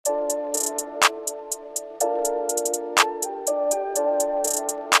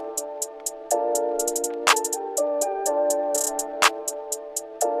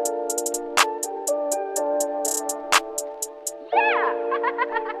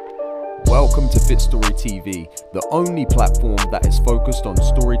Welcome to Fit Story TV, the only platform that is focused on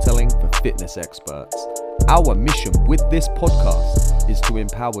storytelling for fitness experts. Our mission with this podcast is to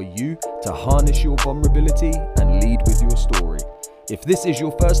empower you to harness your vulnerability and lead with your story. If this is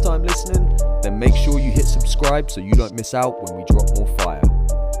your first time listening, then make sure you hit subscribe so you don't miss out when we drop more fire.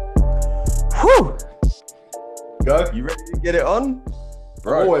 Whew! Go. You ready to get it on?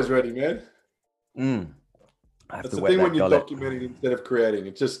 Bro. I'm always ready, man. That's the thing when you're documenting instead of creating.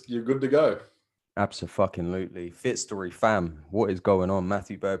 It's just, you're good to go. Absolutely. Fit Story fam, what is going on?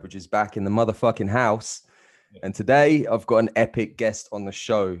 Matthew Burbridge is back in the motherfucking house. And today I've got an epic guest on the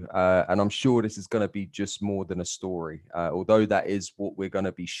show. And I'm sure this is going to be just more than a story. Although that is what we're going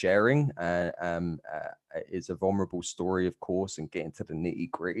to be sharing. It's a vulnerable story, of course, and getting to the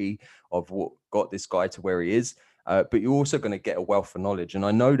nitty gritty of what got this guy to where he is. But you're also going to get a wealth of knowledge. And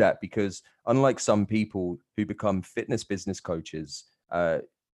I know that because unlike some people who become fitness business coaches,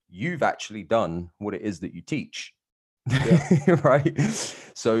 you've actually done what it is that you teach. Yeah. Right.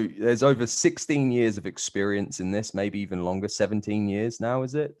 So there's over 16 years of experience in this, maybe even longer, 17 years now,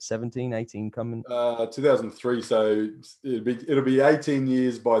 is it? 17, 18 coming? 2003. So it'll be 18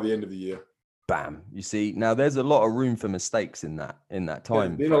 years by the end of the year. Bam. You see, now there's a lot of room for mistakes in that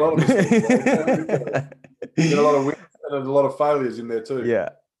time. Been a lot of mistakes. Been a lot of wins and a lot of failures in there too. Yeah.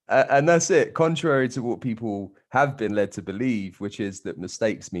 And that's it. Contrary to what people have been led to believe, which is that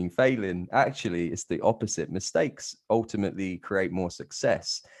mistakes mean failing. Actually, it's the opposite. Mistakes ultimately create more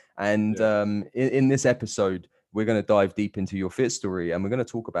success. And in this episode, we're going to dive deep into your fit story, and we're going to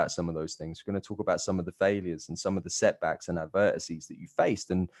talk about some of those things. We're going to talk about some of the failures and some of the setbacks and adversities that you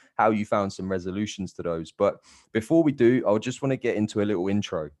faced and how you found some resolutions to those. But before we do, I just want to get into a little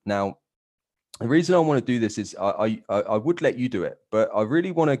intro. Now, the reason I want to do this is I would let you do it, but I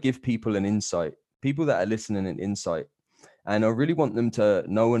really want to give people an insight, people that are listening an insight. And I really want them to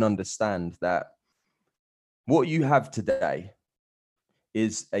know and understand that what you have today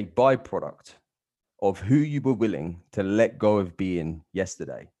is a byproduct of who you were willing to let go of being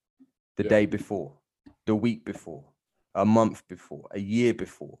yesterday, the day before, the week before, a month before, a year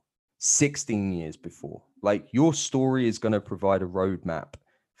before, 16 years before. Like, your story is going to provide a roadmap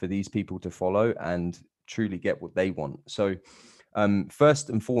for these people to follow and truly get what they want. So first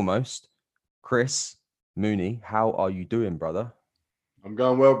and foremost, Chris Mooney, how are you doing, brother? I'm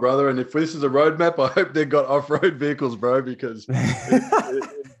going well, brother. And if this is a roadmap, I hope they've got off-road vehicles, bro, because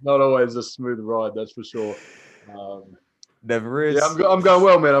it's not always a smooth ride, that's for sure. Never is. Yeah, I'm going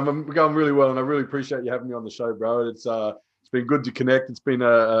well, man. I'm going really well, and I really appreciate you having me on the show, bro. It's been good to connect. It's been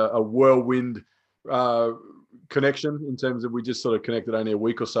a whirlwind connection in terms of we just sort of connected only a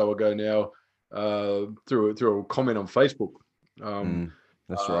week or so ago now through a comment on Facebook.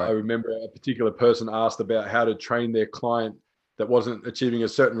 That's right. I remember a particular person asked about how to train their client that wasn't achieving a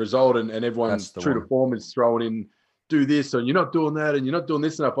certain result, and everyone true to form is throwing in, do this, and you're not doing that, and you're not doing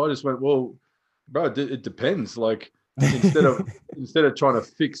this enough. I just went, well, bro, it depends. Like, instead of trying to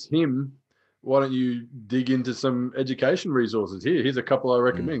fix him, why don't you dig into some education resources? Here's a couple I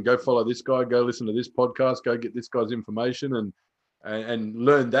recommend. Go follow this guy, go listen to this podcast, go get this guy's information and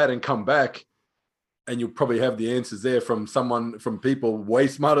learn that, and come back, and you'll probably have the answers there from people way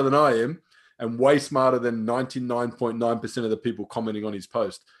smarter than I am, and way smarter than 99.9% of the people commenting on his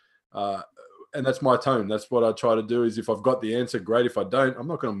post. And that's my tone. That's what I try to do. Is if I've got the answer, great. If I don't, I'm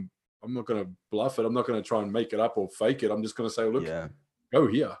not going to bluff it. I'm not going to try and make it up or fake it. I'm just going to say, look, go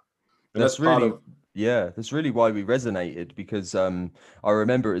here. And that's really, that's really why we resonated, because I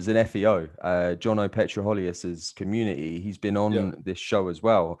remember it was an FEO, Jono Petroholius's community. He's been on this show as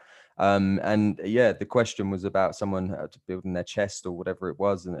well. The question was about someone building their chest or whatever it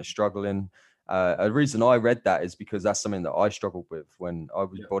was, and they're struggling. A reason I read that is because that's something that I struggled with when I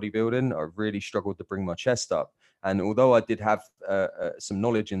was bodybuilding. I really struggled to bring my chest up. And although I did have some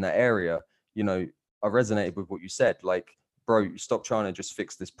knowledge in that area, you know, I resonated with what you said. Like, bro, stop trying to just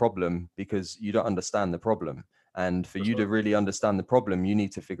fix this problem because you don't understand the problem. And for you to really understand the problem, you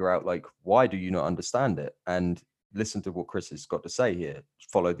need to figure out, like, why do you not understand it? And listen to what Chris has got to say here.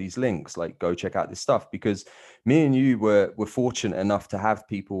 Follow these links, like, go check out this stuff, because me and you were fortunate enough to have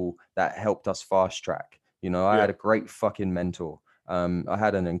people that helped us fast track. You know, I had a great fucking mentor. I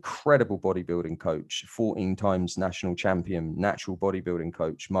had an incredible bodybuilding coach, 14 times national champion, natural bodybuilding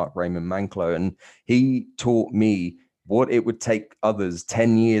coach, Mark Raymond Manklow. And he taught me what it would take others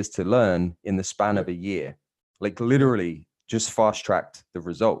 10 years to learn in the span of a year. Like, literally just fast tracked the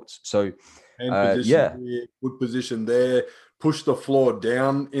results. So here, good position there, push the floor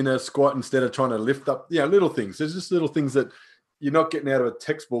down in a squat instead of trying to lift up, little things. There's just little things that you're not getting out of a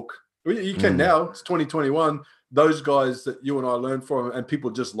textbook. You can now, it's 2021. Those guys that you and I learned from, and people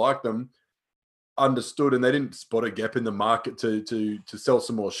just like them, understood and they didn't spot a gap in the market to sell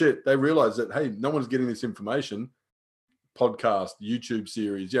some more shit. They realized that, hey, no one's getting this information. Podcast, YouTube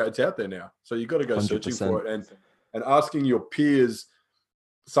series, it's out there now. So you've got to go 100%. Searching for it and asking your peers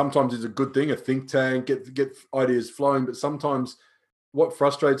sometimes is a good thing, a think tank, get ideas flowing. But sometimes what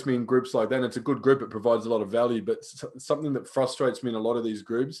frustrates me in groups like that, and it's a good group, it provides a lot of value, but something that frustrates me in a lot of these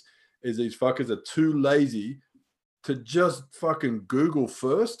groups is these fuckers are too lazy to just fucking Google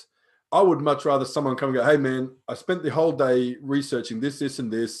first. I would much rather someone come and go, hey man, I spent the whole day researching this,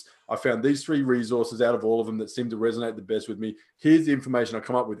 and this. I found these 3 resources out of all of them that seem to resonate the best with me. Here's the information I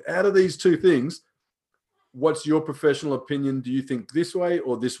come up with. Out of these 2 things, what's your professional opinion? Do you think this way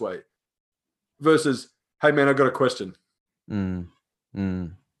or this way? Versus, hey man, I got a question. 100%.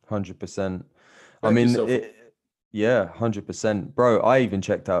 I mean, yeah, 100%. Bro, I even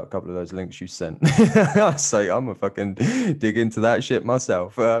checked out a couple of those links you sent. So I'm gonna fucking dig into that shit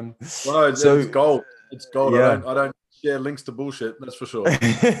myself. It's gold. It's gold. Yeah. I don't share links to bullshit, that's for sure.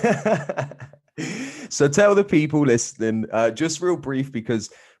 So tell the people listening, just real brief,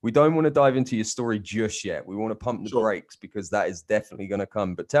 because we don't want to dive into your story just yet. We want to pump the brakes because that is definitely going to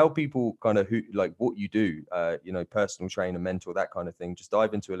come. But tell people kind of who, like what you do, personal trainer, mentor, that kind of thing. Just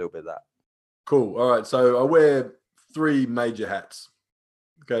dive into a little bit of that. Cool. All right. So I wear 3 major hats.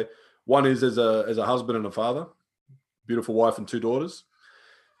 Okay. One is as a husband and a father, beautiful wife and 2 daughters.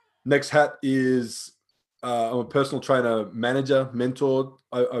 Next hat is I'm a personal trainer, manager, mentor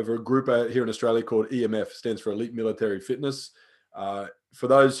over a group here in Australia called EMF, stands for Elite Military Fitness. For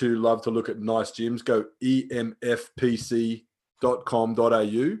those who love to look at nice gyms, go emfpc.com.au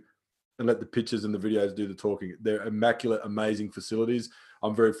and let the pictures and the videos do the talking. They're immaculate, amazing facilities.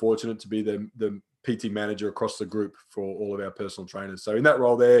 I'm very fortunate to be the PT manager across the group for all of our personal trainers. So in that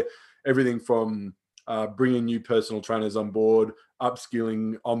role there, everything from bringing new personal trainers on board,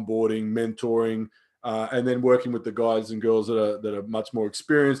 upskilling, onboarding, mentoring, and then working with the guys and girls that are much more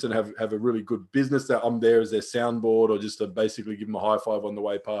experienced and have a really good business, that I'm there as their soundboard or just to basically give them a high five on the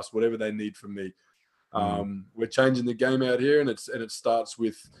way past, whatever they need from me. We're changing the game out here, and it starts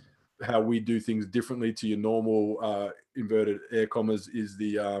with how we do things differently to your normal inverted air commas is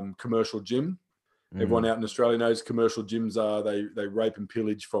the commercial gym. Everyone out in Australia knows commercial gyms are, they rape and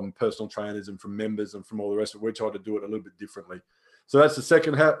pillage from personal trainers and from members and from all the rest of it. We're trying to do it a little bit differently. So that's the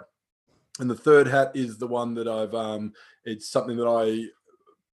second hat. And the third hat is the one that I've, it's something that I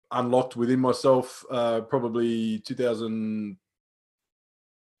unlocked within myself, probably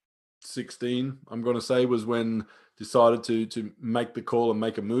 2016, I'm going to say, was when decided to make the call and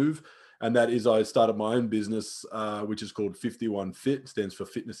make a move. And that is I started my own business, which is called 51 Fit, stands for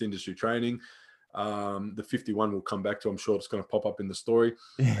Fitness Industry Training. The 51 will come back to, I'm sure it's going to pop up in the story.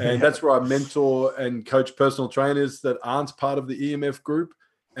 And that's where I mentor and coach personal trainers that aren't part of the EMF group.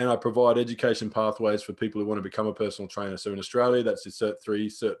 And I provide education pathways for people who want to become a personal trainer. So in Australia, that's your Cert 3,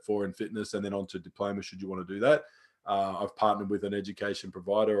 Cert 4 in fitness, and then on to diploma should you want to do that. I've partnered with an education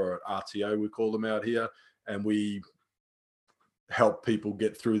provider, or an RTO, we call them out here, and we help people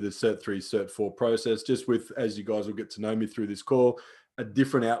get through the Cert 3, Cert 4 process, just with, as you guys will get to know me through this call, a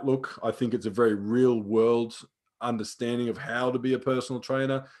different outlook. I think it's a very real world understanding of how to be a personal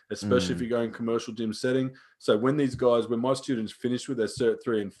trainer, especially if you're going commercial gym setting. So when my students finish with their Cert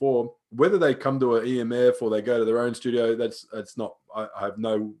 3 and 4, whether they come to an EMF or they go to their own studio, that's not, I have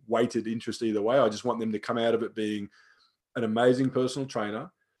no weighted interest either way. I just want them to come out of it being an amazing personal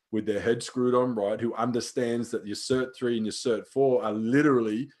trainer with their head screwed on right, who understands that your Cert 3 and your Cert 4 are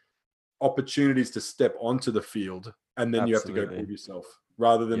literally opportunities to step onto the field, and then you have to go prove yourself,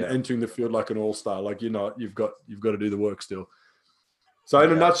 rather than entering the field like an all-star. Like you've got to do the work still. So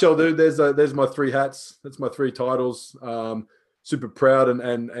in a nutshell, dude, there's my 3 hats. That's my 3 titles. Super proud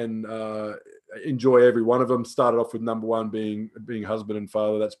and enjoy every one of them. Started off with number 1 being husband and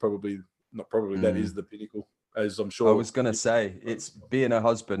father. That's that is the pinnacle, as I'm sure. I was going to say, it's being a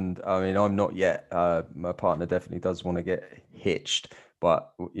husband. I mean, I'm not yet. My partner definitely does want to get hitched,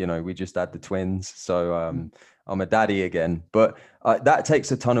 but we just had the twins. So I'm a daddy again, but that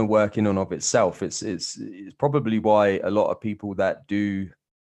takes a ton of work in and of itself. It's probably why a lot of people that do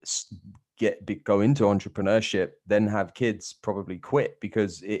go into entrepreneurship then have kids probably quit,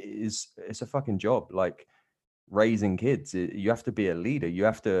 because it's a fucking job. Like raising kids, you have to be a leader. You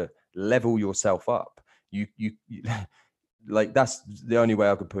have to level yourself up. You like, that's the only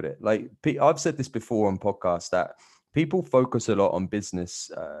way I could put it. Like I've said this before on podcasts, that people focus a lot on business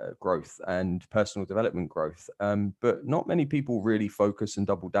growth and personal development growth, but not many people really focus and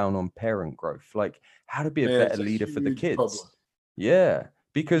double down on parent growth, like how to be a better leader for the kids. Problem. Yeah,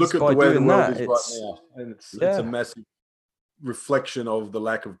 because look at by the way doing the world that, is right now, and it's a massive reflection of the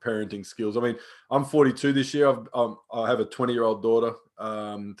lack of parenting skills. I mean, I'm 42 this year. I have a 20-year-old daughter.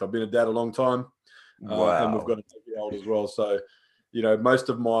 So I've been a dad a long time. And we've got a 10-year-old as well. So, you know, most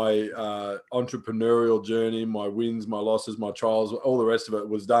of my entrepreneurial journey, my wins, my losses, my trials, all the rest of it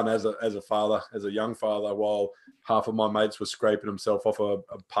was done as a father, as a young father, while half of my mates were scraping himself off a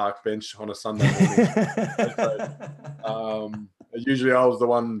park bench on a Sunday morning. So, usually I was the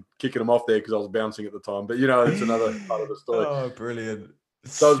one kicking them off there because I was bouncing at the time. But, you know, it's another part of the story. Oh, brilliant.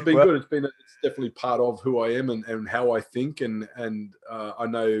 So it's been good. It's definitely part of who I am and how I think. And I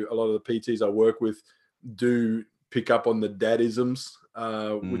know a lot of the PTs I work with do pick up on the dadisms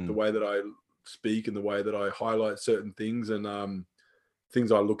with the way that I speak and the way that I highlight certain things and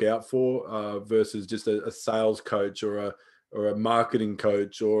things I look out for versus just a sales coach or a marketing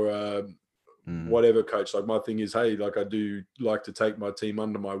coach or a whatever coach. Like my thing is, hey, like I do like to take my team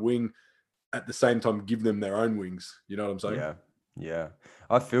under my wing, at the same time give them their own wings. You know what I'm saying? Yeah.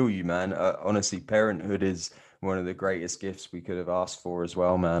 I feel you, man. Honestly, parenthood is one of the greatest gifts we could have asked for as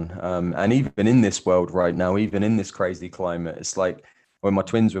well, man. And even in this world right now, even in this crazy climate, it's like when my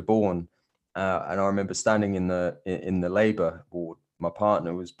twins were born, and I remember standing in the labor ward, my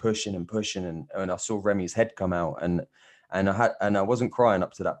partner was pushing and I saw Remy's head come out and I wasn't crying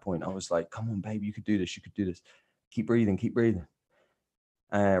up to that point. I was like, come on, baby, you could do this. Keep breathing.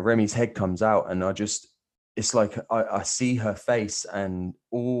 Remy's head comes out and it's like I see her face and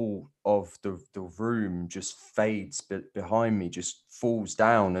all of the room just fades behind me, just falls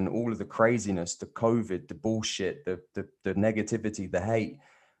down, and all of the craziness, the COVID, the bullshit, the negativity, the hate,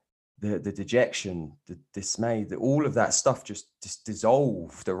 the dejection, the dismay, all of that stuff just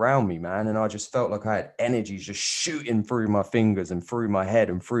dissolved around me, man. And I just felt like I had energy just shooting through my fingers and through my head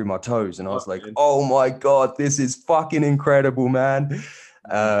and through my toes. And I was like, oh my God, this is fucking incredible, man.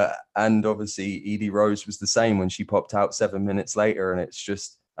 And obviously Edie Rose was the same when she popped out 7 minutes later, and it's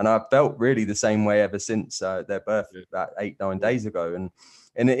just, and I felt really the same way ever since their birth about 8-9 days ago.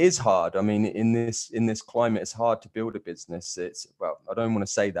 And it is hard. I mean, in this climate, it's hard to build a business. Well, I don't want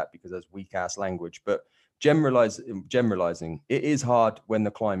to say that because that's weak ass language, but generalizing, it is hard when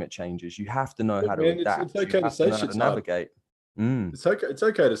the climate changes. You have to know how to adapt. It's okay to say shit's navigate. It's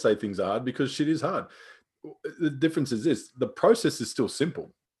okay to say things are hard because shit is hard. The difference is this: the process is still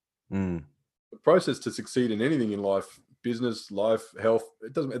simple. The process to succeed in anything in life, business, life, health,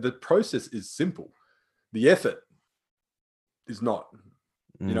 it doesn't matter. The process is simple. The effort is not,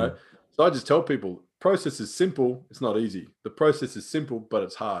 you know? So I just tell people, process is simple. It's not easy. The process is simple, but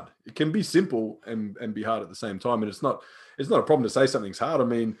it's hard. It can be simple and be hard at the same time. And it's not a problem to say something's hard. I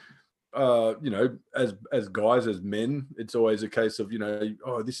mean, you know, as guys, as men, it's always a case of, you know,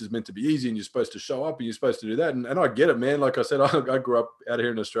 oh, this is meant to be easy and you're supposed to show up and you're supposed to do that. And I get it, man. Like I said, I grew up out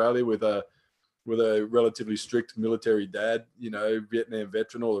here in Australia with a relatively strict military dad, you know, Vietnam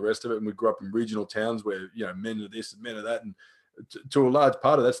veteran, all the rest of it. And we grew up in regional towns where, you know, men of this, men of that. And to a large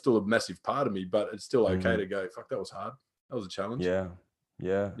part of that's still a massive part of me, but it's still okay to go, fuck, that was hard. That was a challenge. Yeah.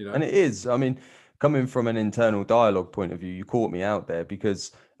 You know? And it is. I mean, coming from an internal dialogue point of view, you caught me out there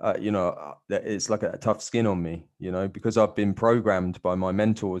because, you know, it's like a tough skin on me, you know, because I've been programmed by my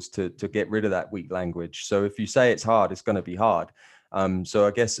mentors to get rid of that weak language. So if you say it's hard, it's going to be hard. So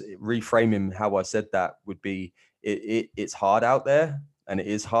I guess reframing how I said that would be, it's hard out there and it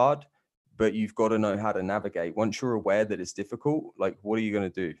is hard, but you've got to know how to navigate. Once you're aware that it's difficult, like, what are you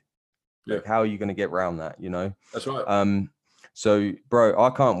going to do? Like, how are you going to get around that, you know? That's right. So, bro, I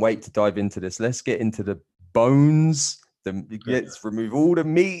can't wait to dive into this. Let's get into the bones. Let's remove all the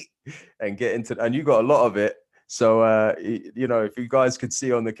meat and get into. And you got a lot of it. So, you know, if you guys could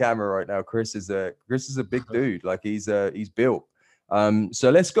see on the camera right now, Chris is a big dude. Like he's built.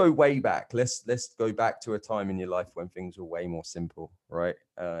 So let's go way back. Let's go back to a time in your life when things were way more simple, right?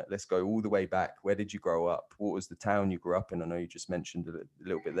 Let's go all the way back. Where did you grow up? What was the town you grew up in? I know you just mentioned a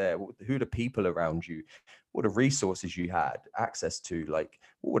little bit there. Who are the people around you? What are resources you had access to? Like,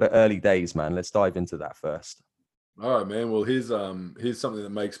 what were the early days, man? Let's dive into that first. All right, man. Well, here's something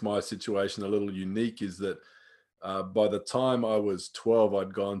that makes my situation a little unique is that by the time I was 12,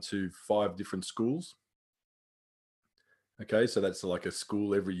 I'd gone to 5 different schools. Okay, so that's like a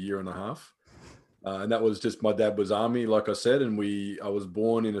school every year and a half. And that was just, my dad was Army, like I said, and I was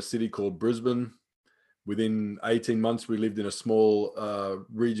born in a city called Brisbane. Within 18 months, we lived in a small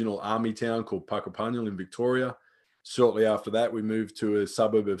regional Army town called Puckapunyal in Victoria. Shortly after that, we moved to a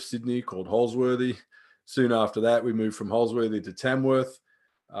suburb of Sydney called Holsworthy. Soon after that, we moved from Holsworthy to Tamworth.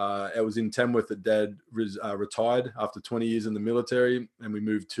 It was in Tamworth that Dad retired after 20 years in the military, and we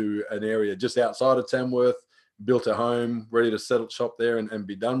moved to an area just outside of Tamworth, built a home, ready to settle shop there and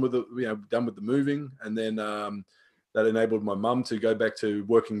be done with it, you know, done with the moving. And then that enabled my mum to go back to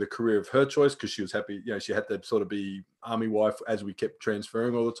working the career of her choice, because she was happy. She had to sort of be army wife as we kept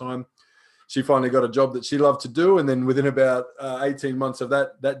transferring all the time. She finally got a job that she loved to do. And then within about 18 months of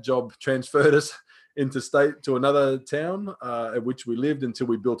that job transferred us interstate to another town at which we lived until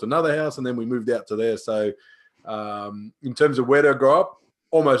we built another house. And then we moved out to there. So in terms of where to grow up,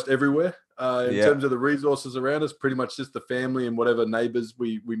 almost everywhere. In terms of the resources around us, pretty much just the family and whatever neighbors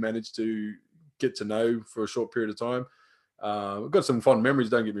we managed to get to know for a short period of time. We've got some fond memories,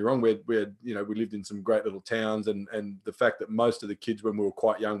 don't get me wrong. We lived in some great little towns, and the fact that most of the kids when we were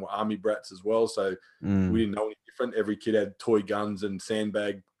quite young were army brats as well. So we didn't know any different. Every kid had toy guns and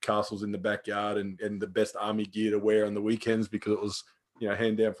sandbag castles in the backyard and the best army gear to wear on the weekends because it was,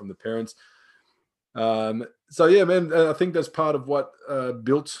 hand down from the parents. So yeah, man, I think that's part of what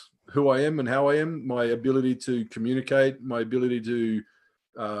built who I am and how I am. My ability to communicate, my ability to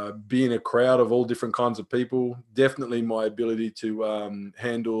be in a crowd of all different kinds of people. Definitely my ability to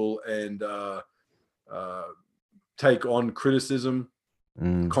handle and take on criticism,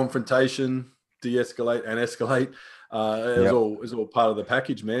 confrontation, de-escalate and escalate. Is all part of the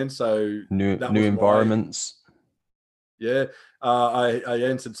package, man. So new environments. I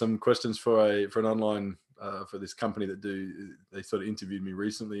answered some questions for an online for this company they sort of interviewed me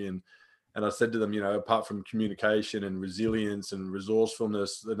recently, and I said to them, apart from communication and resilience and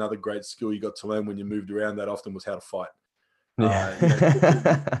resourcefulness, another great skill you got to learn when you moved around that often was how to fight.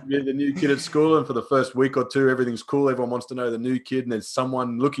 You're the new kid at school, and for the first week or two, everything's cool. Everyone wants to know the new kid, and then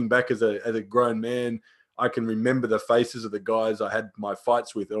someone looking back as a grown man, I can remember the faces of the guys I had my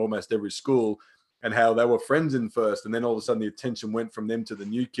fights with at almost every school, and how they were friends in first, and then all of a sudden the attention went from them to the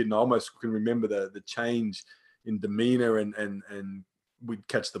new kid, and I almost can remember the change in demeanor and we'd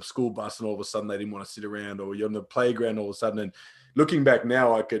catch the school bus and all of a sudden they didn't want to sit around, or you're on the playground all of a sudden. And looking back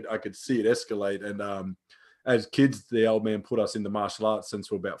now, I could see it escalate. And as kids, the old man put us into martial arts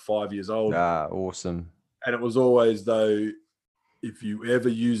since we were about 5 years old. Awesome. And it was always, though, if you ever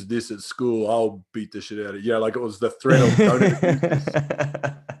use this at school, I'll beat the shit out of you. Like, it was the threat of don't ever use this.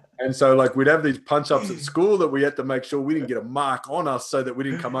 And so, like, we'd have these punch-ups at school that we had to make sure we didn't get a mark on us so that we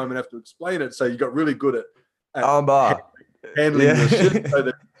didn't come home and have to explain it. So you got really good at handling the shit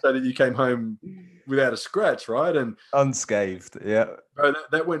so that you came home without a scratch, right? And unscathed. Yeah. Bro,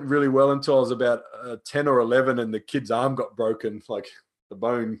 that went really well until I was about 10 or 11, and the kid's arm got broken. Like, the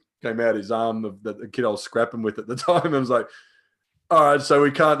bone came out his arm of the kid I was scrapping with at the time. I was like, all right, so we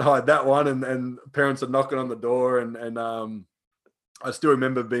can't hide that one. And parents are knocking on the door, and I still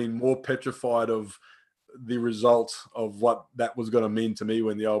remember being more petrified of the result of what that was going to mean to me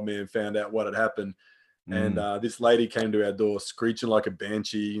when the old man found out what had happened. And this lady came to our door screeching like a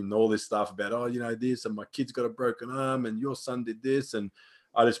banshee and all this stuff about, this, and my kid's got a broken arm and your son did this. And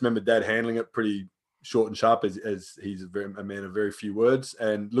I just remember Dad handling it pretty short and sharp, as he's a man of very few words,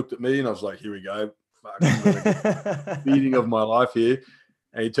 and looked at me and I was like, here we go. Fuck, beating of my life here.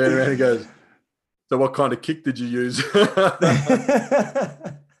 And he turned around and goes, so what kind of kick did you use?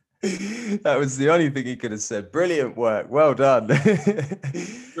 That was the only thing he could have said. Brilliant work. Well done.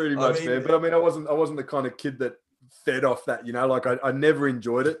 Pretty much, man. But I wasn't the kind of kid that fed off that, like I never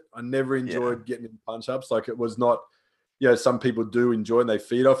enjoyed it. I never enjoyed getting in punch-ups. Like, it was not, some people do enjoy and they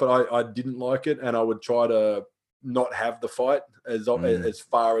feed off it. I didn't like it, and I would try to not have the fight as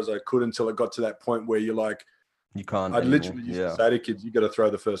far as I could until it got to that point where you're like, you can't. I literally used to say to kids, you got to throw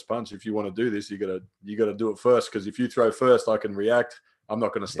the first punch. If you want to do this, you got to do it first, because if you throw first, I can react. I'm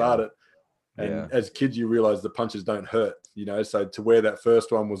not going to start it. And as kids, you realize the punches don't hurt, so to wear that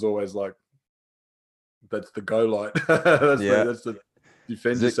first one was always like, that's the go light. That's the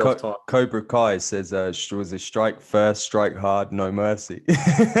defend yourself time. Cobra Kai says, was a strike first, strike hard, no mercy.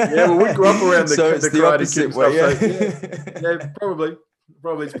 Well, we grew up around the Karate Kid way. Stuff. Probably.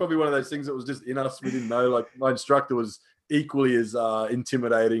 It's probably one of those things that was just in us. We didn't know. Like, my instructor was equally as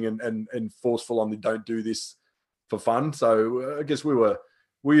intimidating and forceful on the don't do this for fun. So I guess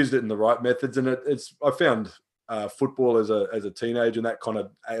we used it in the right methods, and I found football as a teenager, and that kind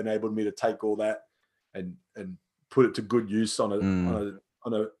of enabled me to take all that and put it to good use on an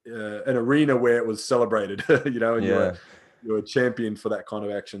arena where it was celebrated, and you're a champion for that kind of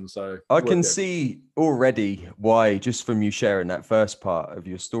action. So I can see already why, just from you sharing that first part of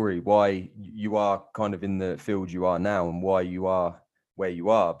your story, why you are kind of in the field you are now and why you are where you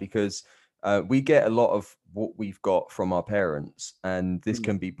are, because we get a lot of what we've got from our parents, and this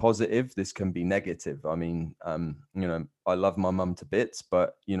can be positive, this can be negative. I mean, I love my mum to bits,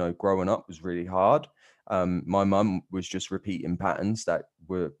 but growing up was really hard. My mum was just repeating patterns that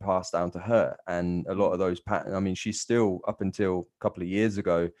were passed down to her, and a lot of those patterns, I mean, she's still, up until a couple of years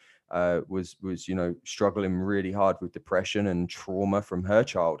ago, was struggling really hard with depression and trauma from her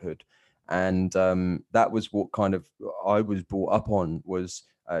childhood. And that was what kind of I was brought up on, was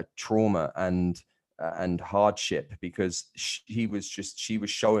trauma and hardship, because she was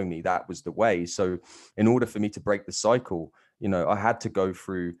showing me that was the way. So in order for me to break the cycle, I had to go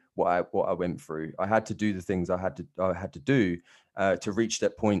through what I went through. I had to do the things I had to do to reach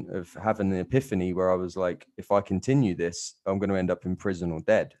that point of having an epiphany where I was like, if I continue this, I'm going to end up in prison or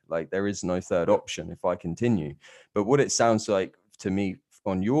dead. Like, there is no third option if I continue. But what it sounds like to me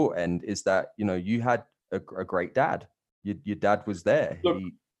on your end is that, you had a great dad. Your dad was there. Look,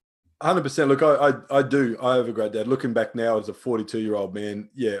 100%. Look, I do. I have a great dad. Looking back now as a 42-year-old man,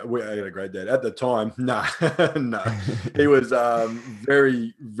 yeah, I had a great dad. At the time, no. He was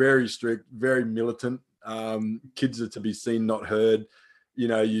very, very strict, very militant. Kids are to be seen, not heard.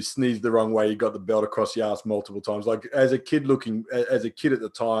 You sneezed the wrong way, you got the belt across your ass multiple times. Like, as a kid at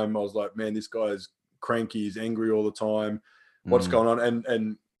the time, I was like, man, this guy's cranky. He's angry all the time. What's going on?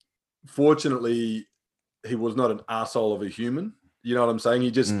 And fortunately, he was not an asshole of a human. You know what I'm saying?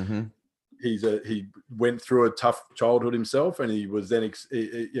 He just, he went through a tough childhood himself, and he was then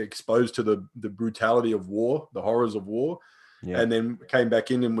exposed to the brutality of war, the horrors of war, and then came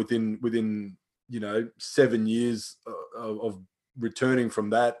back in, and within 7 years of returning from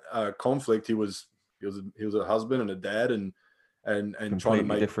that conflict, he was a husband and a dad, and trying to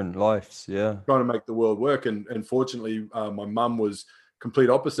make different lives, trying to make the world work. And fortunately, my mum was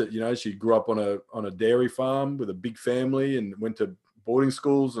complete opposite. She grew up on a dairy farm with a big family and went to boarding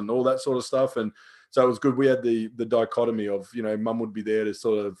schools and all that sort of stuff. And so it was good. We had the dichotomy of, mum would be there to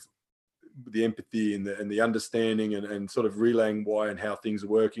sort of the empathy and the understanding and sort of relaying why and how things are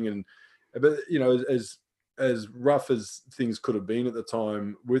working. But as rough as things could have been at the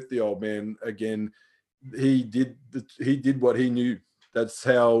time with the old man, again, he did what he knew. That's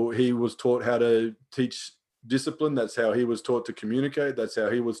how he was taught how to teach discipline. That's how he was taught to communicate. That's how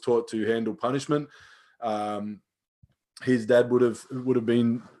he was taught to handle punishment. His dad would have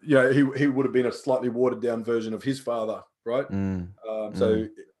been, he would have been a slightly watered down version of his father, right? So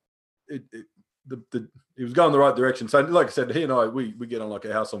he was going the right direction. So, like I said, he and I, we get on like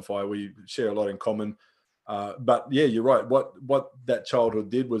a house on fire. We share a lot in common. But yeah, you're right. What that childhood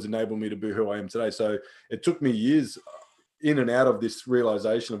did was enable me to be who I am today. So it took me years in and out of this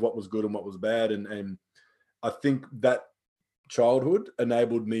realization of what was good and what was bad. And I think that childhood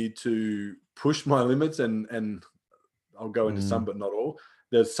enabled me to push my limits, and I'll go into some, but not all.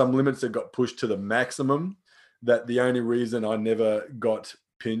 There's some limits that got pushed to the maximum, that the only reason I never got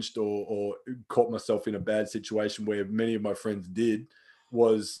pinched or caught myself in a bad situation where many of my friends did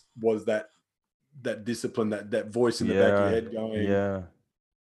was that discipline, that voice in the back of your head going,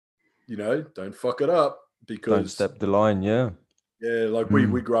 don't fuck it up, because don't step the line. Like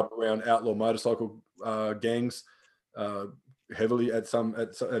we grew up around outlaw motorcycle gangs heavily at a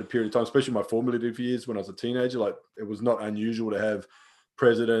period of time, especially my formative years when I was a teenager. Like, it was not unusual to have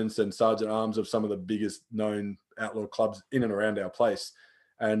presidents and sergeant arms of some of the biggest known outlaw clubs in and around our place.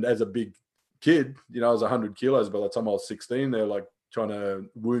 And as a big kid, I was 100 kilos by the time I was 16. They're like trying to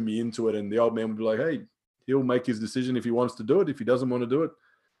woo me into it, and the old man would be like, hey, he'll make his decision if he wants to do it, if he doesn't want to do it.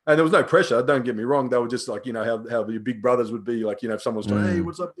 And there was no pressure, don't get me wrong. They were just like, how your big brothers would be like, if someone was like, hey,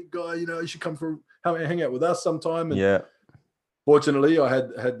 what's up, big guy, you should come hang out with us sometime. And fortunately, I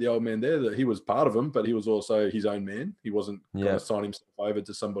had the old man there, that he was part of him, but he was also his own man. He wasn't going to sign himself over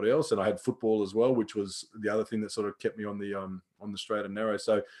to somebody else. And I had football as well, which was the other thing that sort of kept me on the straight and narrow.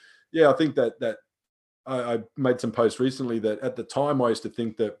 So yeah, I think that I made some posts recently that at the time I used to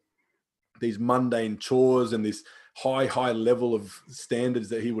think that these mundane chores and this high level of standards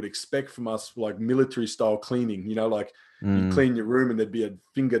that he would expect from us, like military style cleaning, like you clean your room and there'd be a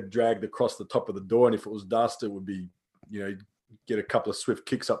finger dragged across the top of the door. And if it was dust, it would be, get a couple of swift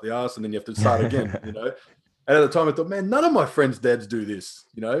kicks up the arse and then you have to start again, And at the time I thought, man, none of my friends' dads do this,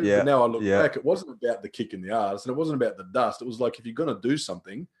 But now I look back, it wasn't about the kick in the arse and it wasn't about the dust. It was like, if you're going to do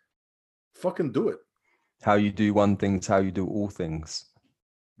something, fucking do it. How you do one thing is how you do all things.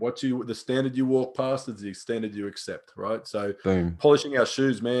 The standard you walk past is the standard you accept, right? So boom. Polishing our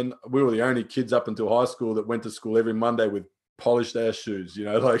shoes, man. We were the only kids up until high school that went to school every Monday with polished ass shoes,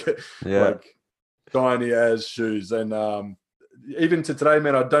 like shiny ass shoes. And even to today,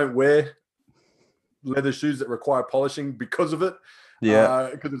 man, I don't wear leather shoes that require polishing because of it.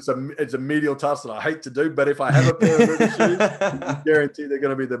 Because it's a medial task that I hate to do. But if I have a pair of leather shoes, I guarantee they're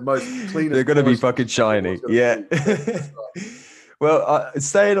going to be the most cleanest. They're going to be fucking shiny. Yeah. Well,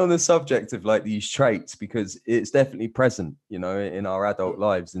 staying on the subject of like these traits, because it's definitely present, in our adult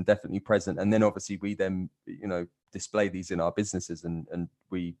lives, and definitely present. And then obviously we then, display these in our businesses, and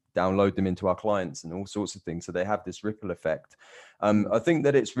we download them into our clients and all sorts of things. So they have this ripple effect. I think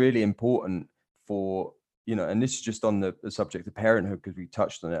that it's really important for, you know, and this is just on the subject of parenthood, because we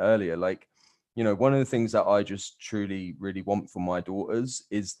touched on it earlier. Like, you know, one of the things that I just truly really want for my daughters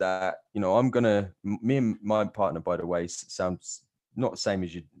is that, you know, me and my partner, by the way, sounds not the same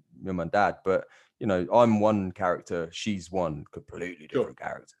as your mum and dad, but, you know, I'm one character, she's one completely different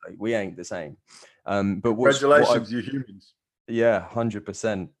character. Like, we ain't the same. But congratulations, you humans. Yeah,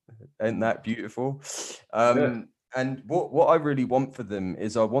 100%. Ain't that beautiful? And what I really want for them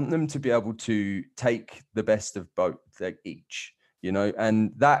is I want them to be able to take the best of both, like, each, you know,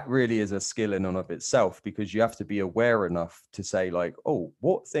 and that really is a skill in and of itself, because you have to be aware enough to say, like, oh,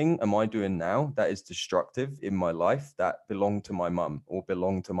 what thing am I doing now that is destructive in my life that belonged to my mum or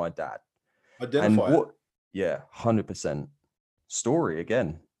belonged to my dad? Identify it. Yeah, 100%. Story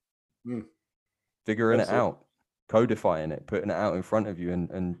again. Figuring it out, codifying it, putting it out in front of you,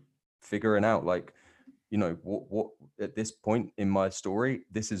 and figuring out, like, you know, what at this point in my story,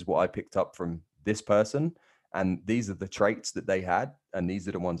 this is what I picked up from this person, and these are the traits that they had, and these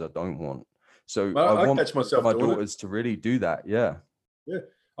are the ones I don't want. So I want catch myself my daughters to really do that. Yeah.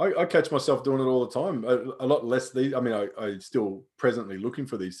 I catch myself doing it all the time. A lot less these. I mean, I still presently looking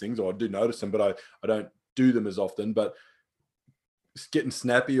for these things, or I do notice them, but I don't do them as often. But getting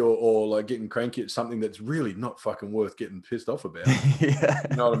snappy or like getting cranky at something that's really not fucking worth getting pissed off about. Yeah.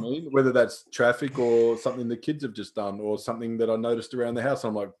 You know what I mean? Whether that's traffic or something the kids have just done, or something that I noticed around the house.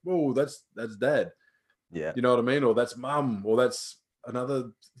 I'm like, oh, that's dad. Yeah. You know what I mean? Or that's mum, or that's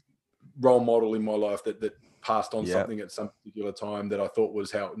another role model in my life that passed on something at some particular time that I thought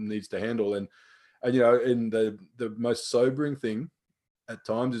was how it needs to handle. And you know, and the most sobering thing at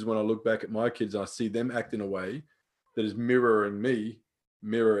times is when I look back at my kids and I see them act in a way that is mirroring me,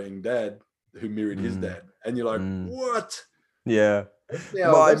 mirroring dad, who mirrored his dad. And you're like, what? Yeah.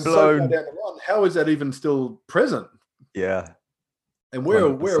 Now, mind blown. So down the line, how is that even still present? Yeah. And we're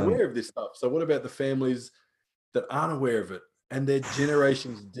aware of this stuff. So what about the families that aren't aware of it, and they're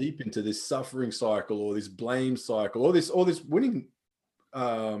generations deep into this suffering cycle, or this blame cycle, or this winning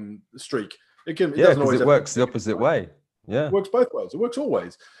streak? It doesn't always works the opposite way. Yeah, it works both ways. It works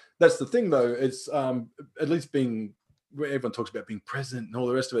always. That's the thing, though. It's at least being where everyone talks about being present and all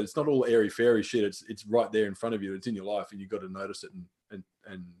the rest of it. It's not all airy fairy shit. It's right there in front of you. It's in your life, and you've got to notice it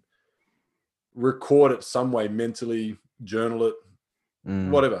and record it some way, mentally journal it.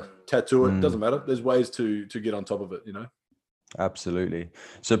 Whatever, tattoo it, doesn't matter. There's ways to get on top of it, you know. Absolutely.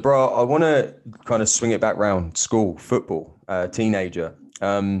 So, bro, I want to kind of swing it back round. School, football, teenager.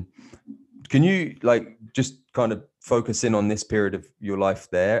 Can you, like, just kind of focus in on this period of your life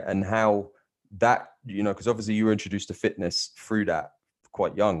there, and how that, you know, because obviously you were introduced to fitness through that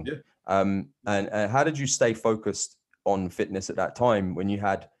quite young. And how did you stay focused on fitness at that time when you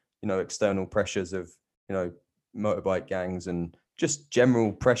had, you know, external pressures of, you know, motorbike gangs and just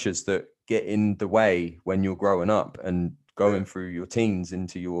general pressures that get in the way when you're growing up and going through your teens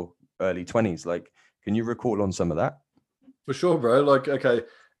into your early 20s? Like, can you recall on some of that? For sure, bro. Like, okay,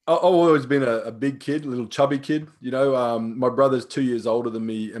 I've always been a big kid, a little chubby kid, you know. My brother's 2 years older than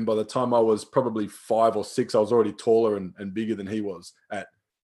me, and by the time I was probably 5 or 6, I was already taller and bigger than he was at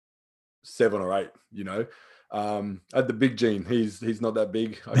 7 or 8, you know. I had the big gene. He's not that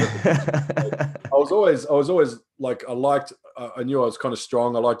big. I was always like, I knew I was kind of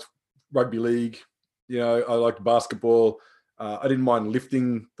strong. I liked rugby league, you know. I liked basketball. I didn't mind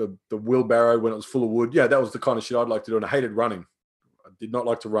lifting the wheelbarrow when it was full of wood. Yeah, that was the kind of shit I'd like to do. And I hated running. I did not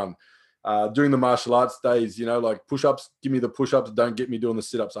like to run. During the martial arts days, you know, like push-ups, give me the push-ups, don't get me doing the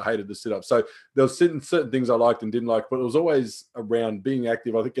sit-ups. I hated the sit-ups. So there was certain things I liked and didn't like, but it was always around being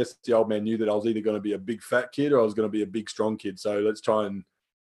active. I guess the old man knew that I was either going to be a big fat kid or I was going to be a big strong kid. So let's try and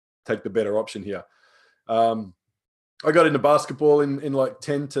take the better option here. I got into basketball in like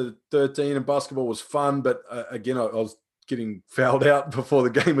 10 to 13, and basketball was fun. But again, I was getting fouled out before the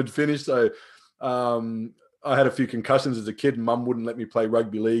game had finished. So I had a few concussions as a kid, and mum wouldn't let me play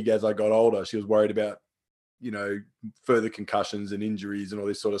rugby league as I got older. She was worried about, you know, further concussions and injuries and all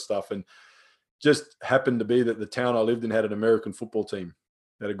this sort of stuff. And just happened to be that the town I lived in had an American football team.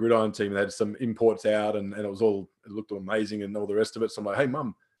 They had a gridiron team. They had some imports out, and it looked amazing and all the rest of it. So I'm like, hey,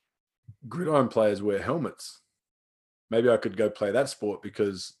 mum, gridiron players wear helmets. Maybe I could go play that sport,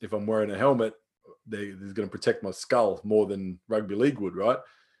 because if I'm wearing a helmet, they're going to protect my skull more than rugby league would, right?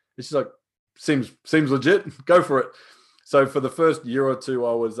 And she's like, seems legit. Go for it. So for the first year or two,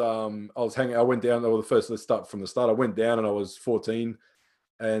 I was hanging. I went down. Let's start from the start. I went down, and I was 14,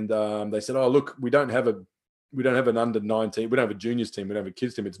 and they said, "Oh, look, we don't have an under 19. We don't have a juniors team. We don't have a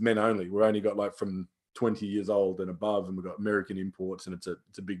kids team. It's men only. We're only got like from 20 years old and above, and we've got American imports, and it's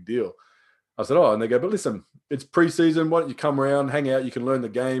a big deal. I said, oh, and they go, but listen, it's preseason. Why don't you come around, hang out? You can learn the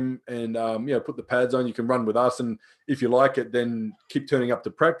game and, put the pads on. You can run with us. And if you like it, then keep turning up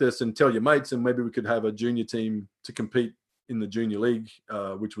to practice and tell your mates. And maybe we could have a junior team to compete in the junior league,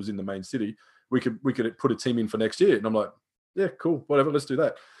 which was in the main city. We could put a team in for next year. And I'm like, yeah, cool, whatever, let's do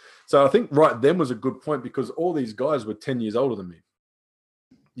that. So I think right then was a good point, because all these guys were 10 years older than me.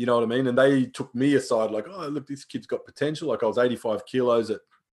 You know what I mean? And they took me aside like, oh, look, this kid's got potential. Like I was 85 kilos at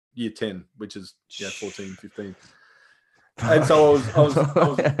year 10, which is 14, 15. And so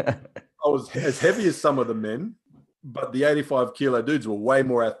I was as heavy as some of the men, but the 85 kilo dudes were way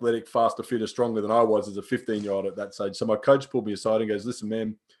more athletic, faster, fitter, stronger than I was as a 15-year-old at that stage. So my coach pulled me aside and goes, listen,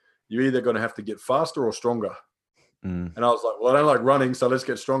 man, you're either going to have to get faster or stronger. And I was like, well, I don't like running, so let's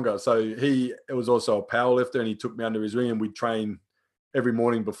get stronger. So it was also a power lifter, and he took me under his wing, and we'd train every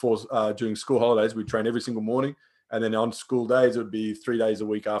morning before, during school holidays, we'd train every single morning. And then on school days, it would be 3 days a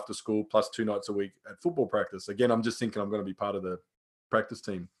week after school, plus 2 nights a week at football practice. Again, I'm just thinking I'm going to be part of the practice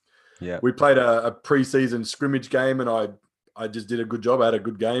team. Yeah. We played a preseason scrimmage game, and I just did a good job. I had a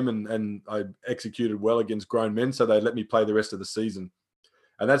good game, and I executed well against grown men. So they let me play the rest of the season.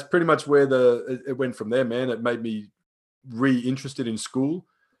 And that's pretty much where it went from there, man. It made me re-interested in school,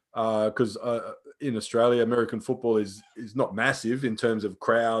 because in Australia, American football is not massive in terms of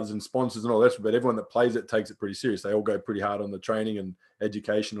crowds and sponsors and all that, but everyone that plays it takes it pretty serious. They all go pretty hard on the training and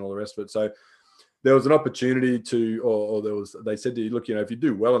education and all the rest of it. So there was an opportunity they said to you, look, if you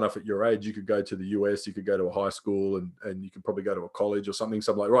do well enough at your age, you could go to the US, you could go to a high school, and you could probably go to a college or something.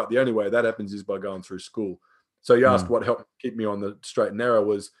 So I'm like, right, the only way that happens is by going through school. So you asked what helped keep me on the straight and narrow.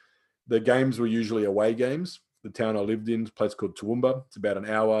 Was the games were usually away games. The town I lived in, a place called Toowoomba. It's about an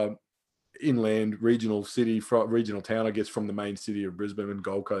hour inland, regional town, I guess, from the main city of Brisbane and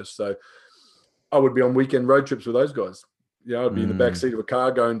Gold Coast. So I would be on weekend road trips with those guys. I'd be in the back seat of a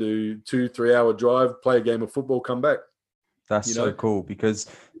car going to 2-3 hour drive, play a game of football, come back. That's so cool, because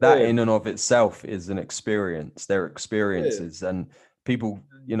that in and of itself is an experience. They're experiences, and people,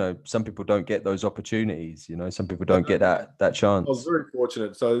 some people don't get those opportunities. Some people don't get that chance. I was very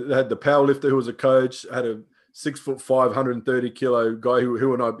fortunate. So I had the power lifter who was a coach, had a 6'5", 130 kilo guy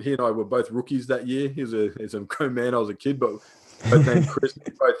he and I were both rookies that year. He's a grown man. I was a kid, but both named Chris.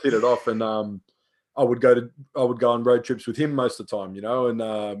 We both hit it off, and I would go on road trips with him most of the time,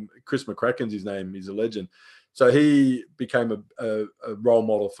 and Chris McCracken's his name. He's a legend. So he became a role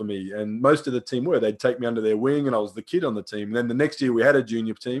model for me, and most of the team they'd take me under their wing, and I was the kid on the team. And then the next year we had a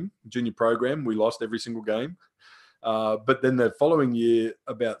junior program. We lost every single game. But then the following year,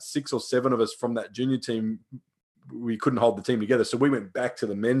 about 6 or 7 of us from that junior team, we couldn't hold the team together. So we went back to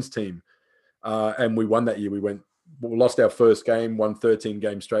the men's team, and we won that year. We lost our first game, won 13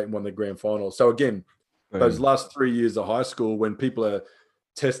 games straight, and won the grand final. So again, those last 3 years of high school, when people are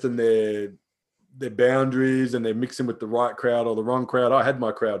testing their boundaries and they're mixing with the right crowd or the wrong crowd, I had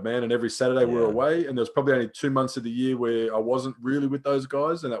my crowd, man. And every Saturday we were away, and there was probably only 2 months of the year where I wasn't really with those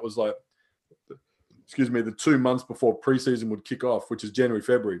guys. And that was like, the 2 months before preseason would kick off, which is January,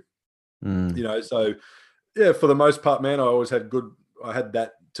 February. So yeah, for the most part, man, I had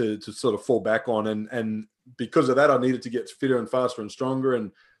that to sort of fall back on. And because of that, I needed to get fitter and faster and stronger.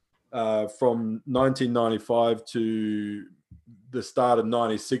 And from 1995 to the start of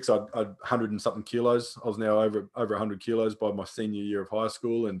 96, I'd 100 and something kilos. I was now over 100 kilos by my senior year of high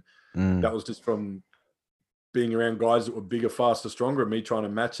school. And that was just from being around guys that were bigger, faster, stronger, and me trying to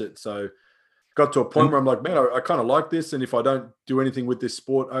match it. So got to a point where I'm like, man, I kind of like this. And if I don't do anything with this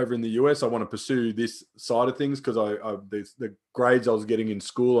sport over in the US, I want to pursue this side of things, because the grades I was getting in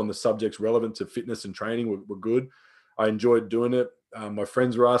school on the subjects relevant to fitness and training were good. I enjoyed doing it. My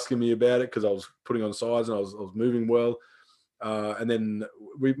friends were asking me about it because I was putting on size and I was moving well. And then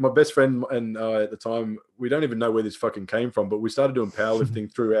my best friend and I at the time, we don't even know where this fucking came from, but we started doing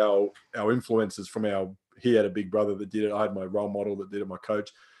powerlifting through our influences from he had a big brother that did it. I had my role model that did it, my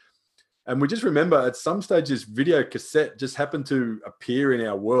coach. And we just remember at some stage this video cassette just happened to appear in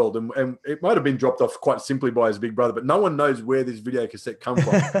our world. And it might have been dropped off quite simply by his big brother, but no one knows where this video cassette come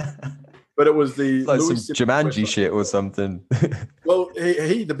from. But it was like some Jumanji shit or something. Well,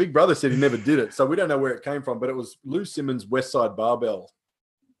 the big brother said he never did it, so we don't know where it came from. But it was Lou Simmons' West Side Barbell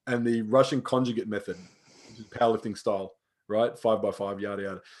and the Russian conjugate method, which is powerlifting style, right? 5x5, yada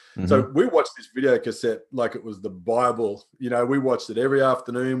yada. Mm-hmm. So we watched this video cassette like it was the Bible. We watched it every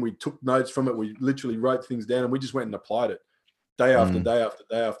afternoon. We took notes from it. We literally wrote things down, and we just went and applied it day after day after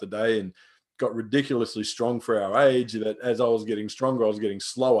day after day, and got ridiculously strong for our age. That as I was getting stronger, I was getting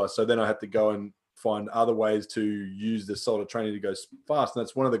slower. So then I had to go and find other ways to use this sort of training to go fast. And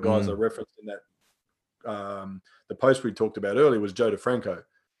that's one of the guys I referenced in that the post we talked about earlier was Joe DeFranco.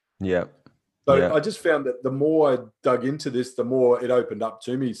 Yeah. So yeah. I just found that the more I dug into this, the more it opened up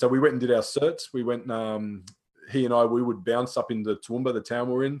to me. So we went and did our certs. We went, he and I, we would bounce up into Toowoomba, the town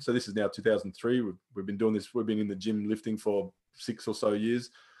we're in. So this is now 2003. We've been doing this. We've been in the gym lifting for 6 or so years.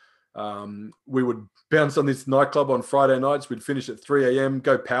 We would bounce on this nightclub on Friday nights. We'd finish at 3 a.m.,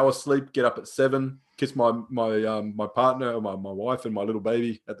 go power sleep, get up at 7, kiss my partner, or my wife and my little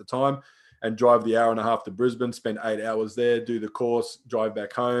baby at the time, and drive the hour and a half to Brisbane, spend 8 hours there, do the course, drive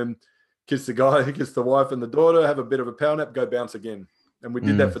back home, kiss the guy, kiss the wife and the daughter, have a bit of a power nap, go bounce again. And we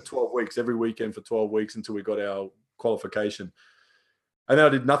did that for 12 weeks, every weekend for 12 weeks until we got our qualification. And then I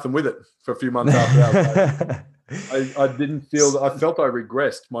did nothing with it for a few months after that. I didn't feel that. I felt I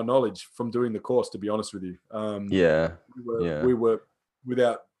regressed my knowledge from doing the course, to be honest with you.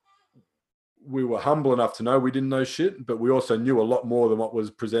 We were humble enough to know we didn't know shit, but we also knew a lot more than what was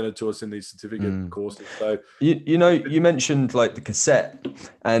presented to us in these certificate courses. So you mentioned like the cassette,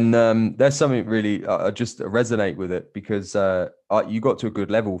 and there's something really I just resonate with it, because you got to a good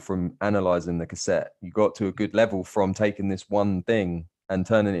level from analyzing the cassette. You got to a good level from taking this one thing and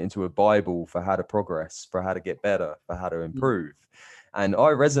turning it into a Bible for how to progress, for how to get better, for how to improve. And I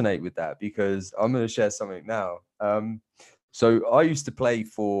resonate with that, because I'm going to share something now. So I used to play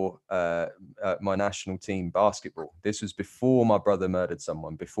for my national team basketball. This was before my brother murdered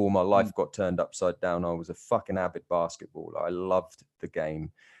someone, before my life got turned upside down. I was a fucking avid basketballer. I loved the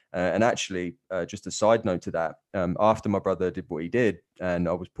game. And actually, just a side note to that, after my brother did what he did and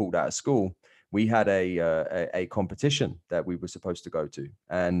I was pulled out of school, we had a competition that we were supposed to go to.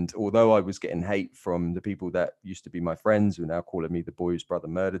 And although I was getting hate from the people that used to be my friends, who are now calling me the boy whose brother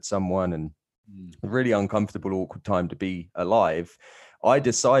murdered someone, and a really uncomfortable, awkward time to be alive, I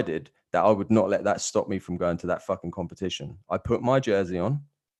decided that I would not let that stop me from going to that fucking competition. I put my jersey on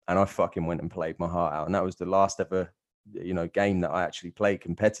and I fucking went and played my heart out. And that was the last ever, game that I actually played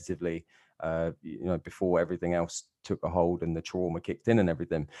competitively, before everything else took a hold and the trauma kicked in and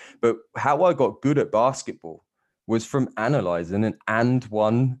everything. But how I got good at basketball was from analyzing an And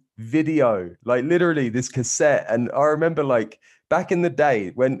One video, like literally this cassette. And I remember, like, back in the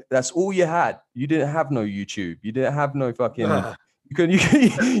day when that's all you had, you didn't have no YouTube, you didn't have no fucking you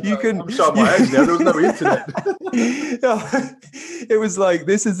can I'm showing my age now. There was no internet. It was like,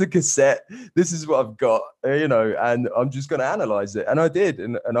 this is a cassette, this is what I've got, and I'm just going to analyze it. And I did,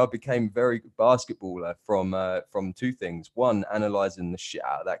 and I became very good basketballer from two things. One, analyzing the shit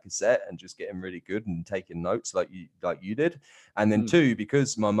out of that cassette and just getting really good and taking notes like you did. And then two,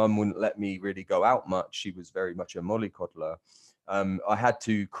 because my mum wouldn't let me really go out much, she was very much a mollycoddler. I had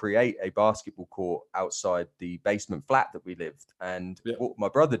to create a basketball court outside the basement flat that we lived. And what my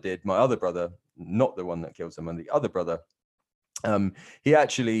brother did, my other brother, not the one that killed someone, the other brother, he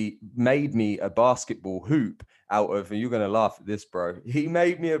actually made me a basketball hoop out of, and you're going to laugh at this, bro. He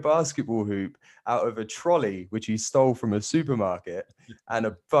made me a basketball hoop out of a trolley, which he stole from a supermarket, and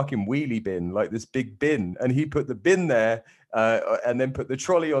a fucking wheelie bin, like this big bin. And he put the bin there and then put the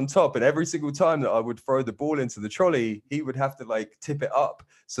trolley on top. And every single time that I would throw the ball into the trolley, he would have to like tip it up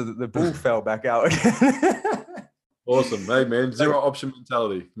so that the ball fell back out again. Awesome. Hey, man, zero option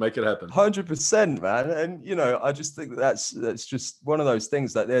mentality. Make it happen. 100%, man. And, I just think that's just one of those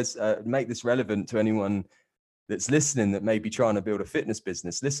things that there's make this relevant to anyone that's listening that may be trying to build a fitness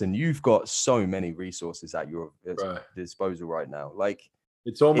business. Listen, you've got so many resources at your disposal right now. Like,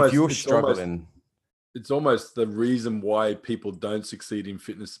 it's almost, if you're struggling, it's almost the reason why people don't succeed in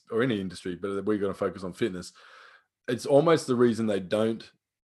fitness or any industry, but we're going to focus on fitness. It's almost the reason they don't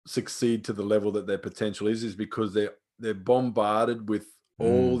succeed to the level that their potential is because they're bombarded with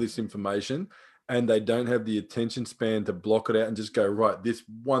all this information, and they don't have the attention span to block it out and just go, right, this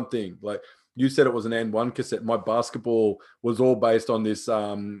one thing. Like you said, it was an And One cassette. My basketball was all based on this.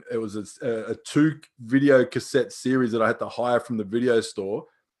 It was a 2 video cassette series that I had to hire from the video store,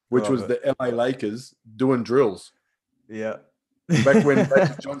 which was the LA Lakers doing drills. Yeah. Back when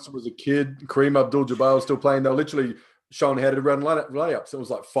Magic Johnson was a kid, Kareem Abdul-Jabbar was still playing, they were literally showing how to run layups. It was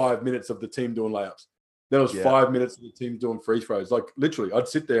like 5 minutes of the team doing layups. Then it was 5 minutes of the team doing free throws. Like literally, I'd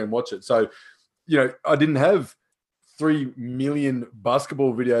sit there and watch it. So, I didn't have 3 million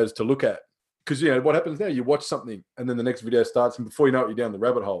basketball videos to look at. Because, what happens now? You watch something and then the next video starts, and before you know it, you're down the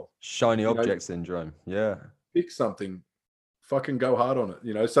rabbit hole. Shiny object syndrome. Yeah. Pick something, fucking go hard on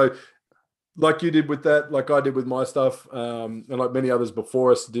it, So like you did with that, like I did with my stuff, and like many others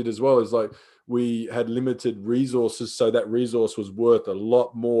before us did as well, is like we had limited resources. So that resource was worth a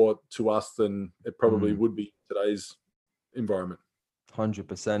lot more to us than it probably would be in today's environment.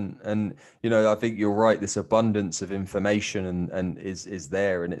 100%. And, I think you're right. This abundance of information and is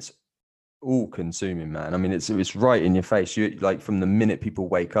there, and it's all consuming, man. I mean, it's right in your face. You like from the minute people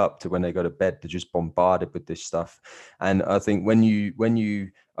wake up to when they go to bed, they're just bombarded with this stuff. And I think when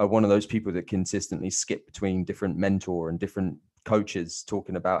you are one of those people that consistently skip between different mentor and different coaches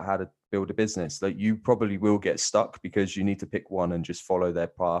talking about how to build a business, like you probably will get stuck because you need to pick one and just follow their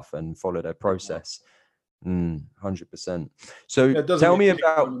path and follow their process. 100%. So tell me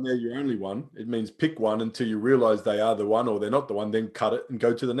about, they're your only one. It means pick one until you realize they are the one or they're not the one, then cut it and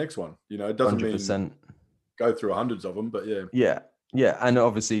go to the next one. You know, it doesn't 100%. Mean go through hundreds of them, but yeah, and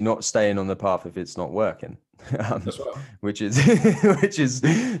obviously not staying on the path if it's not working. That's right. which is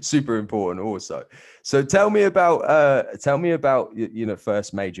super important also. So tell me about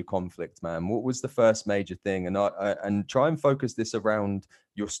first major conflict, man. What was the first major thing? And try and focus this around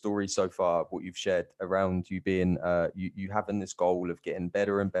your story so far, what you've shared around you being you having this goal of getting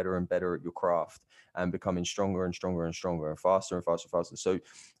better and better and better at your craft and becoming stronger and stronger and stronger and faster and faster and faster. So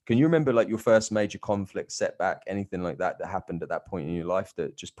can you remember like your first major conflict, setback, anything like that happened at that point in your life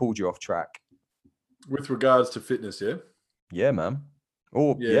that just pulled you off track? With regards to fitness, yeah? Yeah, man.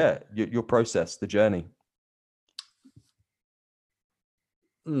 Or your process, the journey.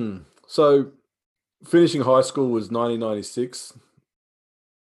 So finishing high school was 1996.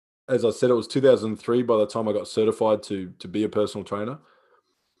 As I said, it was 2003 by the time I got certified to be a personal trainer.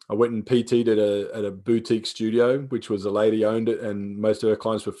 I went and PT'd at a boutique studio, which was a lady owned it, and most of her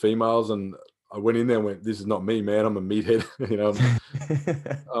clients were females. And I went in there and went, this is not me, man. I'm a meathead. You know,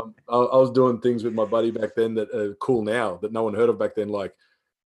 I was doing things with my buddy back then that are cool now that no one heard of back then, like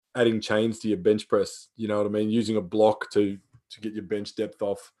adding chains to your bench press. You know what I mean? Using a block to get your bench depth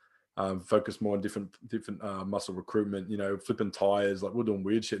off. Focus more on different muscle recruitment. You know, flipping tires. Like we're doing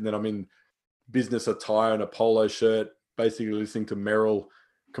weird shit. And then I'm in business attire and a polo shirt, basically listening to Meryl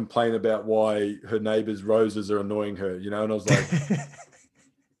complain about why her neighbor's roses are annoying her. You know, and I was like.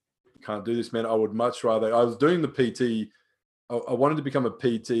 Can't do this, man. I would much rather. I was doing the PT. I wanted to become a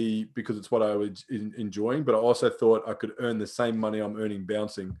PT because it's what I was enjoying, but I also thought I could earn the same money I'm earning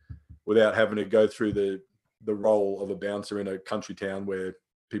bouncing without having to go through the role of a bouncer in a country town where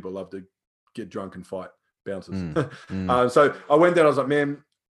people love to get drunk and fight bouncers. So I went there. I was like, man,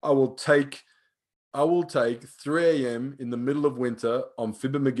 I will take 3 a.m. in the middle of winter on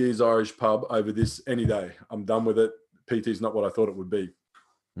Fibber McGee's Irish pub over this any day. I'm done with it. PT is not what I thought it would be.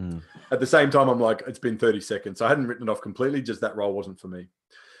 At the same time, I'm like, it's been 30 seconds. So I hadn't written it off completely, just that role wasn't for me.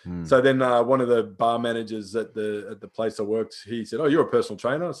 So then one of the bar managers at the place I worked, he said, oh, you're a personal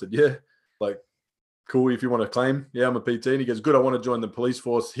trainer? I said, yeah. Like, cool, if you want to claim. Yeah, I'm a PT. And he goes, good, I want to join the police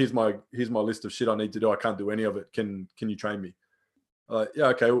force. Here's my list of shit I need to do. I can't do any of it. Can you train me? I'm like, yeah,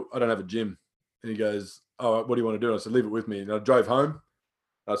 okay, well, I don't have a gym. And he goes, all right, what do you want to do? And I said, leave it with me. And I drove home.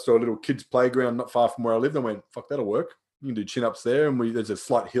 I saw a little kids playground not far from where I lived. I went, fuck, that'll work. You can do chin-ups there, and there's a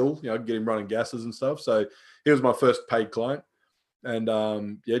slight hill, you know, get him running gases and stuff. So he was my first paid client, and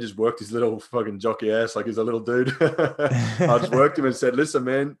just worked his little fucking jockey ass like he's a little dude. I just worked him and said, listen,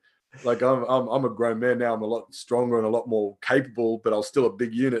 man, like I'm a grown man now. I'm a lot stronger and a lot more capable, but I was still a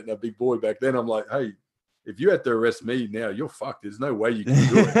big unit and a big boy back then. I'm like, hey, if you had to arrest me now, you're fucked. There's no way you can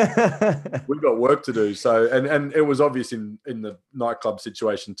do it. We've got work to do. So, and it was obvious in the nightclub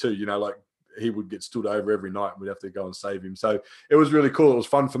situation too, you know, like, he would get stood over every night and we'd have to go and save him. So it was really cool. It was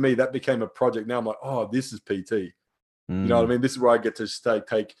fun for me. That became a project. Now I'm like, oh, this is PT. You know what I mean? This is where I get to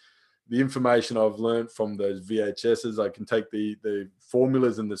take the information I've learned from those VHSs. I can take the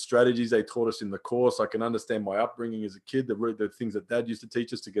formulas and the strategies they taught us in the course. I can understand my upbringing as a kid, the things that Dad used to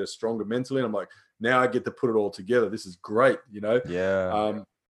teach us to get us stronger mentally. And I'm like, now I get to put it all together. This is great, you know? Yeah.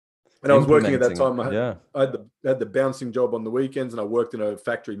 And I was working at that time. I had the bouncing job on the weekends, and I worked in a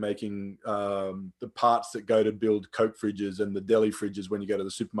factory making the parts that go to build Coke fridges and the deli fridges when you go to the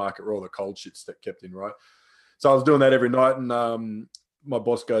supermarket where all the cold shit's kept in, right? So I was doing that every night, and my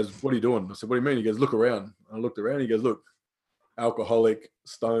boss goes, what are you doing? I said, what do you mean? He goes, look around. And I looked around. He goes, look, alcoholic,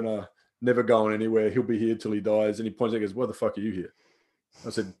 stoner, never going anywhere. He'll be here till he dies. And he points out, he goes, why the fuck are you here? I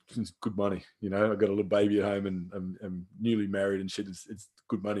said, it's good money. You know, I got a little baby at home and I'm newly married and shit. It's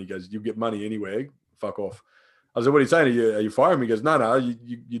good money. He goes, you'll get money anywhere. Fuck off. I said, what are you saying? Are you firing me? He goes, no,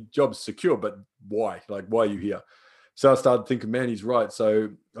 your job's secure, but why? Like, why are you here? So I started thinking, man, he's right. So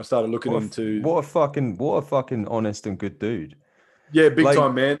I started looking into what a fucking honest and good dude. Yeah, big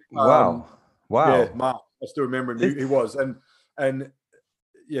time, man. Wow. Yeah, Mark. I still remember him. He was. And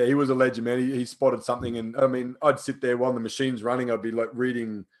yeah, he was a legend, man. He spotted something. And I mean, I'd sit there while the machine's running. I'd be like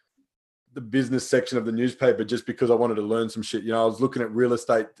reading the business section of the newspaper just because I wanted to learn some shit. I was looking at real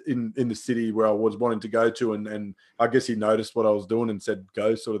estate in the city where I was wanting to go to, and I guess he noticed what I was doing and said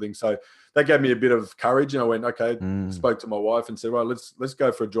go, sort of thing. So that gave me a bit of courage, and I went, okay. Spoke to my wife and said, right, let's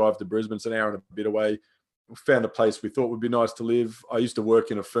go for a drive to Brisbane. It's an hour and a bit away. We found a place we thought would be nice to live. I used to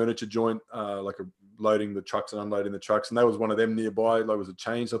work in a furniture joint, loading the trucks and unloading the trucks, and there was one of them nearby. Like, it was a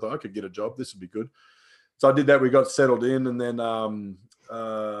chain, so I thought I could get a job. This would be good. So I did that. We got settled in, and then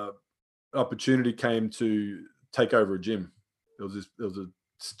opportunity came to take over a gym. It was a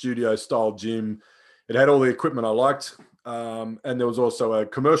studio style gym. It had all the equipment I liked, and there was also a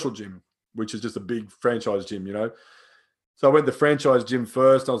commercial gym, which is just a big franchise gym, So I went to the franchise gym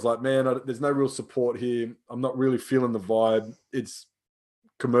first. I was like, man, there's no real support here. I'm not really feeling the vibe. It's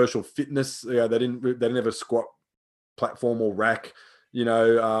commercial fitness. They didn't have a squat platform or rack.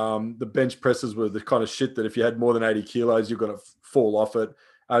 The bench presses were the kind of shit that if you had more than 80 kilos, you're going to fall off it.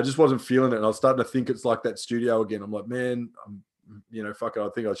 I just wasn't feeling it. And I was starting to think it's like that studio again. I'm like, man, fuck it. I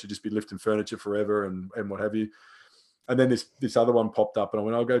think I should just be lifting furniture forever and what have you. And then this other one popped up, and I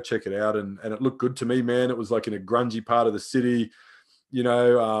went, I'll go check it out. And it looked good to me, man. It was like in a grungy part of the city. You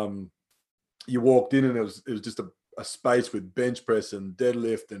walked in and it was just a space with bench press and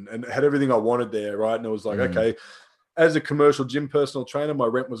deadlift and it had everything I wanted there, right? And it was like, okay, as a commercial gym personal trainer, my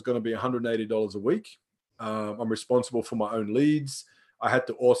rent was going to be $180 a week. I'm responsible for my own leads. I had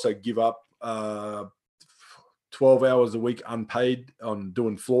to also give up 12 hours a week unpaid on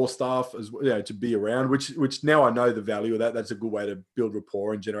doing floor staff as to be around, which now I know the value of that. That's a good way to build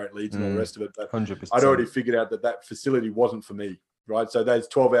rapport and generate leads and all the rest of it. But 100%. I'd already figured out that facility wasn't for me, right? So those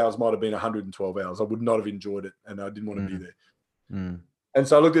 12 hours might have been 112 hours. I would not have enjoyed it, and I didn't want to be there. And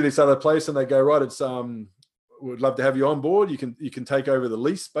so I looked at this other place, and they go, right, it's we'd love to have you on board. You can take over the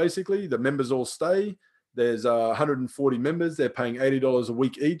lease, basically. The members all stay. There's 140 members. They're paying $80 a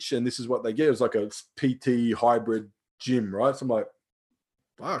week each, and this is what they get. It's like a PT hybrid gym, right? So I'm like,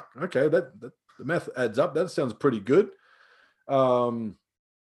 fuck, okay, that the math adds up. That sounds pretty good. $80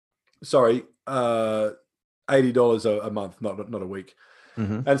 a month, not a week.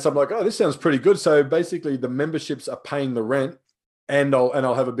 And so I'm like, oh, this sounds pretty good. So basically, the memberships are paying the rent, and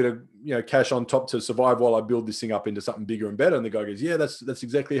I'll have a bit of cash on top to survive while I build this thing up into something bigger and better. And the guy goes, yeah, that's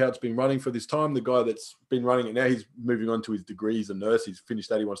exactly how it's been running for this time. The guy that's been running it now, he's moving on to his degree. He's a nurse. He's finished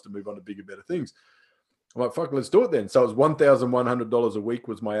that. He wants to move on to bigger, better things. I'm like, fuck, let's do it then. So it was $1,100 a week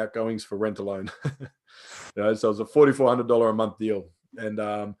was my outgoings for rent alone. So it was a $4,400 a month deal. And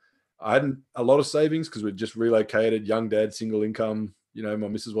I hadn't a lot of savings because we'd just relocated, young dad, single income. My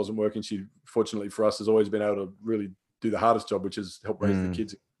missus wasn't working. She, fortunately for us, has always been able to really do the hardest job, which is help raise the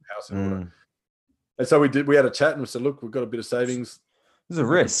kids in the house and order. And so we had a chat and we said, look, we've got a bit of savings. There's a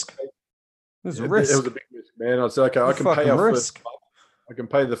risk. There's a risk. It was a big risk, man. I said, okay, I can pay our first month. I can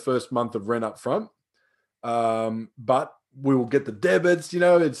pay the first month of rent up front. But we will get the debits,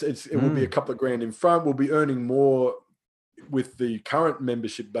 it will be a couple of grand in front. We'll be earning more with the current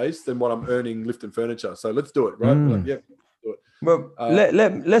membership base than what I'm earning lifting furniture. So let's do it, right? Like, yeah, do it. Well,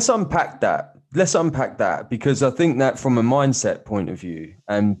 let's unpack that. Let's unpack that, because I think that from a mindset point of view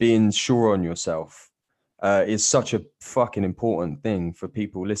and being sure on yourself is such a fucking important thing for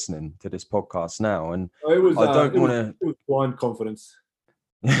people listening to this podcast now. And it was blind confidence.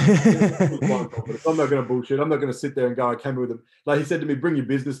 I'm not going to bullshit. I'm not going to sit there and go, I came with them. Like he said to me, bring your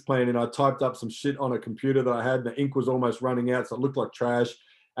business plan. And I typed up some shit on a computer that I had. And the ink was almost running out. So it looked like trash.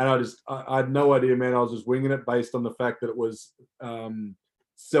 And I had no idea, man. I was just winging it based on the fact that it was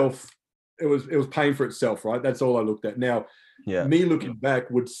it was paying for itself, right? That's all I looked at. Now, me looking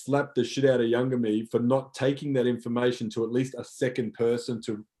back would slap the shit out of younger me for not taking that information to at least a second person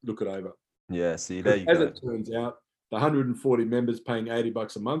to look it over. Yeah, see, there you go. As it turns out, the 140 members paying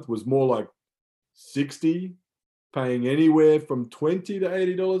 $80 a month was more like 60, paying anywhere from $20 to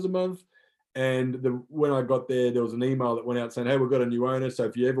 $80 a month. And when I got there was an email that went out saying, hey, we've got a new owner. So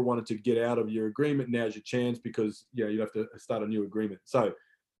if you ever wanted to get out of your agreement, now's your chance, because you have to start a new agreement. So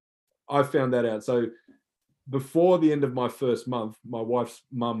I found that out. So before the end of my first month, my wife's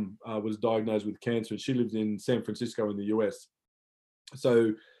mum was diagnosed with cancer, and she lives in San Francisco in the US.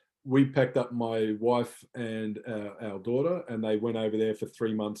 So we packed up my wife and our daughter, and they went over there for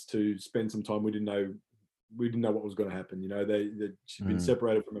 3 months to spend some time. We didn't know what was going to happen. She'd been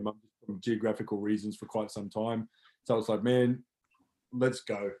separated from her mum from geographical reasons for quite some time. So I was like, man, let's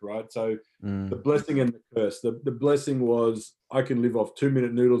go, right? So the blessing and the curse. The blessing was I can live off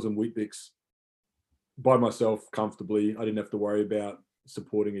 2-minute noodles and Weet-Bix by myself comfortably. I didn't have to worry about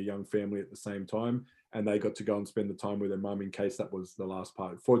supporting a young family at the same time. And they got to go and spend the time with their mum in case that was the last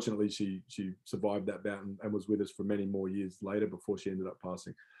part. Fortunately, she survived that bout and was with us for many more years later before she ended up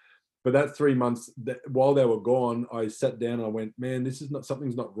passing. But that 3 months, while they were gone, I sat down and I went, man,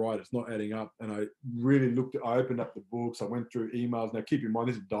 something's not right. It's not adding up. And I really I opened up the books. I went through emails. Now, keep in mind,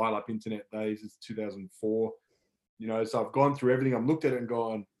 this is dial-up internet days. It's 2004. So I've gone through everything. I've looked at it and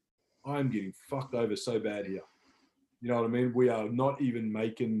gone, I'm getting fucked over so bad here. You know what I mean? We are not even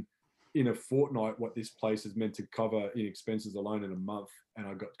making in a fortnight what this place is meant to cover in expenses alone in a month. And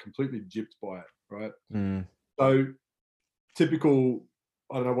I got completely gypped by it, right? So typical,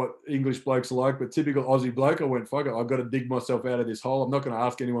 I don't know what English blokes are like, but typical Aussie bloke, I went, fuck it, I've got to dig myself out of this hole. I'm not going to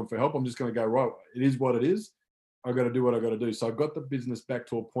ask anyone for help. I'm just going to go, right, it is what it is. I've got to do what I've got to do. So I got the business back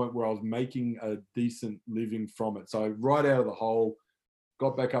to a point where I was making a decent living from it. So right out of the hole,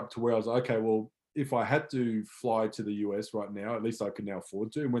 got back up to where I was like, okay, well, if I had to fly to the US right now, at least I can now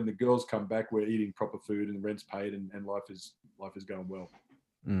afford to. And when the girls come back, we're eating proper food and rent's paid and life is going well.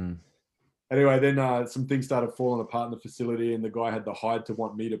 Anyway, then some things started falling apart in the facility, and the guy had the hide to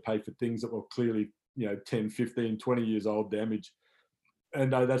want me to pay for things that were clearly, 10, 15, 20 years old damage.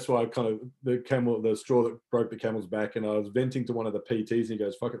 And that's why I kind of, the straw that broke the camel's back. And I was venting to one of the PTs and he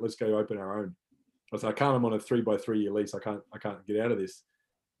goes, fuck it, let's go open our own. I said, I can't, I'm on a 3-by-3 year lease. I can't get out of this.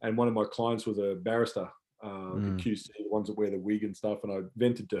 And one of my clients was a barrister, the QC, the ones that wear the wig and stuff. And I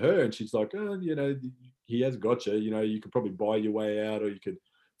vented to her and she's like, oh, he has got you, you could probably buy your way out or you could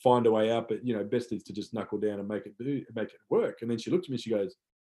find a way out, but best is to just knuckle down and make it work. And then she looked at me, she goes,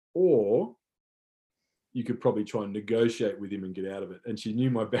 or you could probably try and negotiate with him and get out of it. And she knew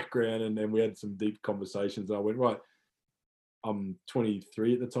my background, and then we had some deep conversations. And I went, right, I'm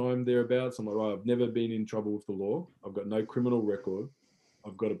 23 at the time, thereabouts. I'm like, right, I've never been in trouble with the law. I've got no criminal record.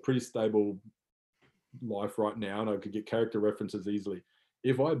 I've got a pretty stable life right now, and I could get character references easily.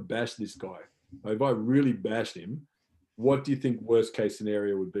 If I bash this guy, if I really bashed him, what do you think worst case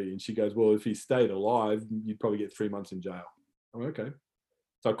scenario would be? And she goes, well, if he stayed alive, you'd probably get 3 months in jail. I'm like, okay.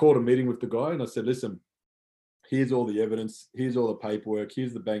 So I called a meeting with the guy and I said, listen, here's all the evidence. Here's all the paperwork.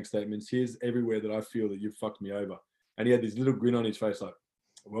 Here's the bank statements. Here's everywhere that I feel that you've fucked me over. And he had this little grin on his face like,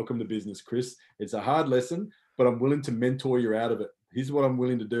 welcome to business, Chris. It's a hard lesson, but I'm willing to mentor you out of it. Here's what I'm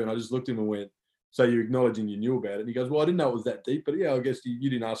willing to do. And I just looked at him and went, so you're acknowledging you knew about it? And he goes, well, I didn't know it was that deep, but yeah, I guess you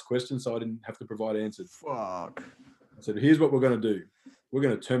didn't ask questions, so I didn't have to provide answers. Fuck. I said, here's what we're going to do. We're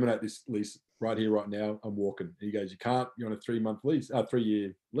going to terminate this lease right here, right now. I'm walking. And he goes, you can't. You're on a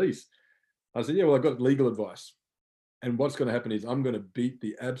 3-year lease. I said, yeah, well, I got legal advice. And what's going to happen is I'm going to beat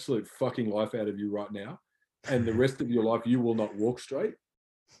the absolute fucking life out of you right now. And the rest of your life, you will not walk straight.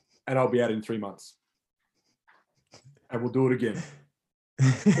 And I'll be out in 3 months. And we'll do it again.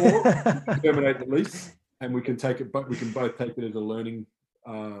 Or terminate the lease and we can take it, but we can both take it as a learning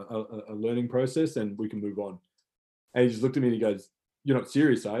process and we can move on. And he just looked at me and he goes, you're not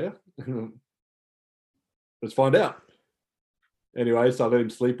serious, are you? Let's find out. Anyway, so I let him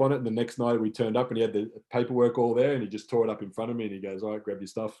sleep on it. And the next night we turned up and he had the paperwork all there and he just tore it up in front of me and he goes, all right, grab your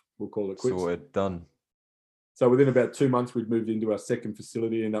stuff. We'll call it quits. Sorted, done. So within about 2 months, we'd moved into our second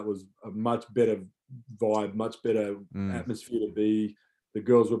facility and that was a much better vibe, much better atmosphere to be. The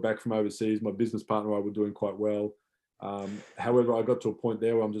girls were back from overseas. My business partner and I were doing quite well. However, I got to a point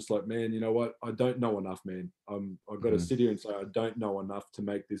there where I'm just like, man, you know what? I don't know enough, man. I've got to sit here and say, I don't know enough to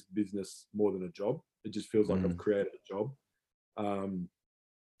make this business more than a job. It just feels like I've created a job.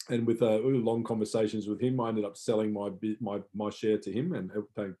 And with long conversations with him, I ended up selling my share to him. And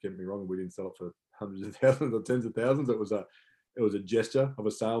don't get me wrong, we didn't sell it for hundreds of thousands or tens of thousands. It was a gesture of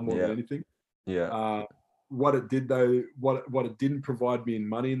a sale more than anything. Yeah. What it did though, what it didn't provide me in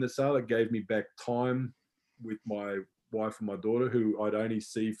money in the sale, it gave me back time with my wife and my daughter, who I'd only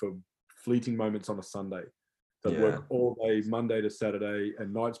see for fleeting moments on a Sunday. So I'd work all day, Monday to Saturday,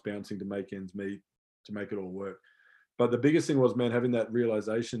 and nights bouncing to make ends meet, to make it all work. But the biggest thing was, man, having that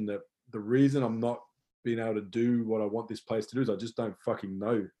realization that the reason I'm not being able to do what I want this place to do is I just don't fucking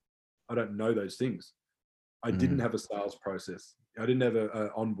know. I don't know those things. I didn't have a sales process. I didn't have an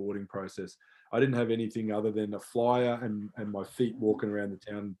onboarding process. I didn't have anything other than a flyer and my feet walking around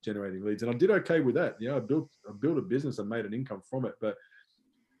the town generating leads. And I did okay with that. I built a business and made an income from it. But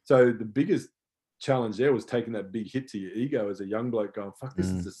so the biggest challenge there was taking that big hit to your ego as a young bloke going, fuck, this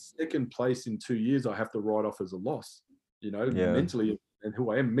is the second place in 2 years I have to write off as a loss, mentally and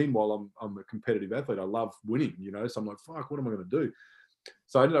who I am. Meanwhile, I'm a competitive athlete. I love winning, so I'm like, fuck, what am I going to do?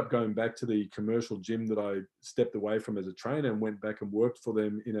 So I ended up going back to the commercial gym that I stepped away from as a trainer and went back and worked for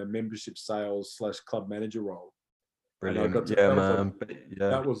them in a membership sales / club manager role. Brilliant.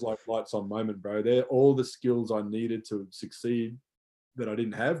 That was like lights on moment, bro. They're all the skills I needed to succeed that I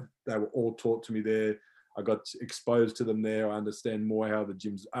didn't have. They were all taught to me there. I got exposed to them there. I understand more how the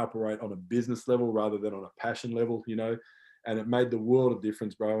gyms operate on a business level rather than on a passion level, and it made the world of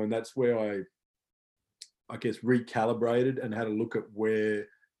difference, bro. And that's where I guess recalibrated and had a look at where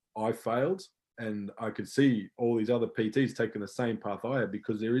I failed, and I could see all these other PTs taking the same path I had,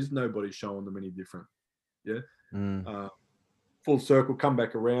 because there is nobody showing them any different. Full circle, come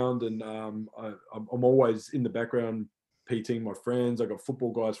back around, and I'm always in the background PTing my friends. I got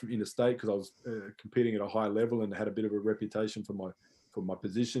football guys from interstate because I was competing at a high level and had a bit of a reputation for my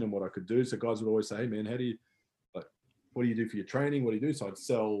position and what I could do. So guys would always say, "Hey man, what do you do for your training? What do you do?" So I'd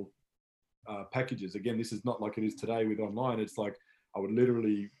sell packages. Again, this is not like it is today with online. It's like I would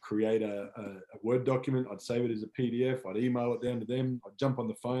literally create a Word document. I'd save it as a PDF. I'd email it down to them. I'd jump on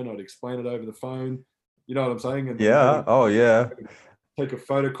the phone. I'd explain it over the phone. You know what I'm saying? And take a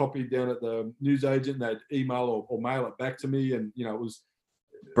photocopy down at the newsagent, and they'd email or mail it back to me. And, it was...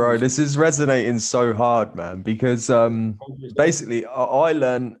 Bro, this is resonating so hard, man, because basically I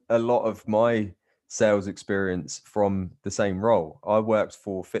learned a lot of my sales experience from the same role. I worked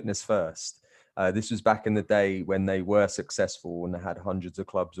for Fitness First. This was back in the day when they were successful and they had hundreds of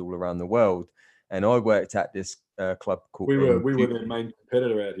clubs all around the world. And I worked at this club called... We were their main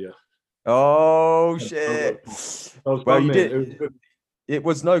competitor out here. Oh, shit. It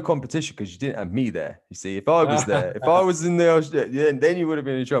was no competition because you didn't have me there. You see, if I was there, if I was in there, then you would have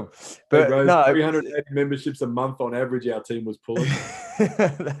been in trouble. But hey, no, 380 memberships a month on average, our team was pulling.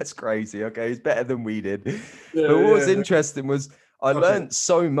 That's crazy. Okay, it's better than we did. But what was interesting was I learned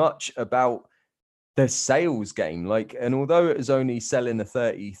so much about the sales game. And although it was only selling a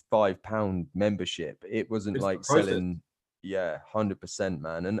 £35 membership, it wasn't selling. Yeah, 100%,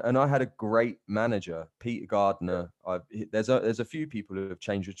 man. And I had a great manager, Peter Gardner. There's a few people who have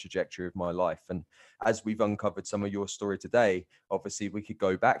changed the trajectory of my life. And as we've uncovered some of your story today, obviously we could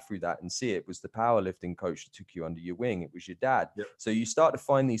go back through that and see it was the powerlifting coach that took you under your wing. It was your dad. Yep. So you start to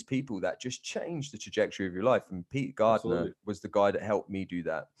find these people that just changed the trajectory of your life. And Pete Gardner was the guy that helped me do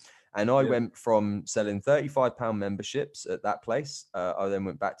that. And I went from selling £35 memberships at that place. I then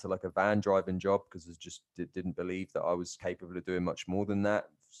went back to like a van driving job because I just didn't believe that I was capable of doing much more than that.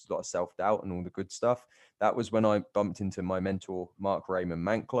 A lot of self-doubt and all the good stuff. That was when I bumped into my mentor, Mark Raymond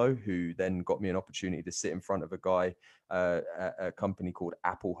Manklow, who then got me an opportunity to sit in front of a guy at a company called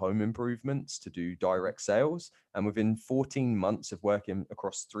Apple Home Improvements to do direct sales. And within 14 months of working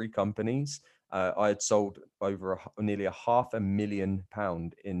across 3 companies, I had sold over nearly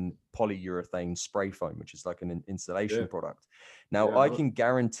 £500,000 in polyurethane spray foam, which is like an installation product. Now, I can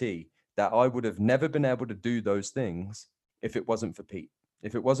guarantee that I would have never been able to do those things if it wasn't for Pete.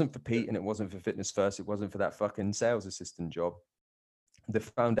 If it wasn't for Pete and it wasn't for Fitness First, it wasn't for that fucking sales assistant job, the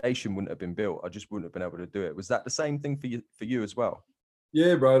foundation wouldn't have been built. I just wouldn't have been able to do it. Was that the same thing for you as well?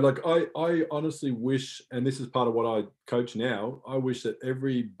 Yeah, bro. Like I honestly wish, and this is part of what I coach now, I wish that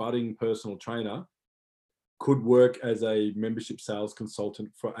every budding personal trainer could work as a membership sales consultant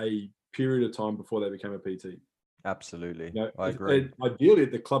for a period of time before they became a PT. Absolutely. I agree. Ideally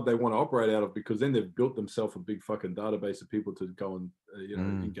at the club they want to operate out of, because then they've built themselves a big fucking database of people to go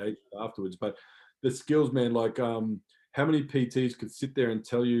and engage with afterwards. But the skills, man, like how many PTs could sit there and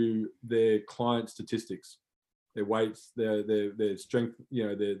tell you their client statistics, their weights, their strength,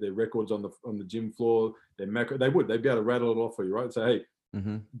 their records on the gym floor, their macro. They'd be able to rattle it off for you, right? So hey,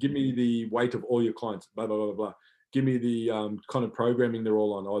 give me the weight of all your clients, blah blah blah blah. Give me the kind of programming they're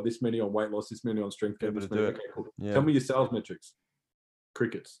all on. Oh, this many on weight loss, this many on strength gain. Okay, cool. Yeah. Tell me your sales metrics.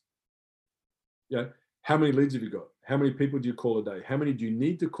 Crickets. Yeah. How many leads have you got? How many people do you call a day? How many do you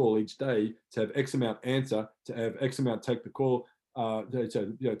need to call each day to have X amount answer, to have X amount take the call,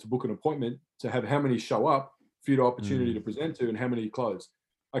 to book an appointment, to have how many show up for you to opportunity to present to, and how many you close?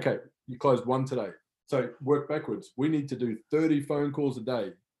 Okay, you closed 1 today. So work backwards. We need to do 30 phone calls a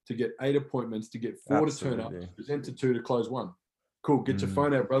day to get 8 appointments, to get 4 to turn up, to present to 2 to close 1. Cool. Get your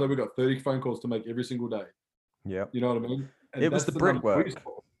phone out, brother. We've got 30 phone calls to make every single day. Yeah. You know what I mean? And it was the brickwork.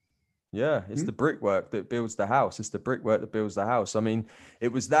 Yeah, it's the brickwork that builds the house. It's the brickwork that builds the house. I mean, it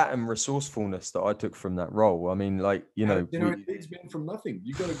was that and resourcefulness that I took from that role. I mean, like, it's been from nothing.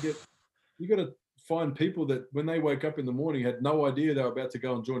 You got to find people that when they wake up in the morning had no idea they were about to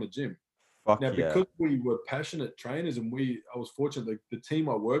go and join a gym. Because we were passionate trainers, and I was fortunate, the team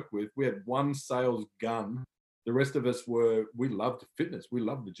I worked with, we had one sales gun. The rest of us we loved fitness. We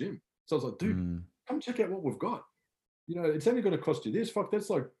loved the gym. So I was like, dude, come check out what we've got. It's only going to cost you this. Fuck, that's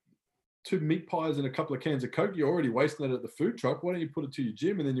like 2 meat pies and a couple of cans of Coke. You're already wasting it at the food truck. Why don't you put it to your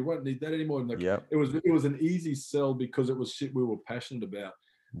gym, and then you won't need that anymore? And it was an easy sell because it was shit we were passionate about.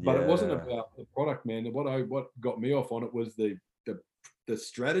 But it wasn't about the product, man. What got me off on it was the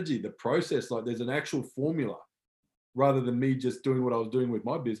strategy, the process. Like there's an actual formula, rather than me just doing what I was doing with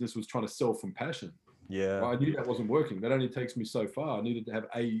my business, was trying to sell from passion. Yeah. Right? I knew that wasn't working. That only takes me so far. I needed to have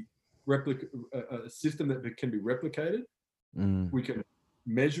a system that can be replicated. We can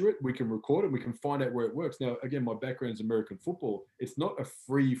measure it, we can record it, we can find out where it works. Now, again, my background is American football. It's not a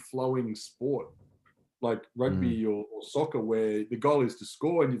free-flowing sport like rugby or soccer where the goal is to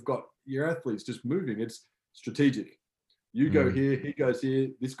score and you've got your athletes just moving. It's strategic. You go here, he goes here,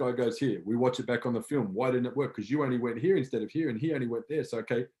 this guy goes here. We watch it back on the film. Why didn't it work? Because you only went here instead of here, and he only went there. So,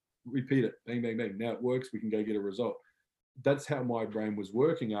 okay, repeat it. Bang, bang, bang. Now it works. We can go get a result. That's how my brain was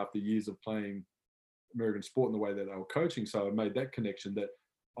working after years of playing American sport in the way that they were coaching. So I made that connection that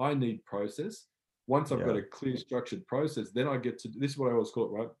I need process. Once I've got a clear, structured process, then I get to, this is what I always call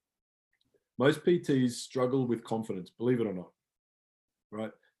it, right? Most PTs struggle with confidence, believe it or not,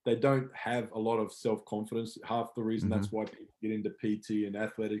 right? They don't have a lot of self-confidence. Half the reason that's why people get into PT and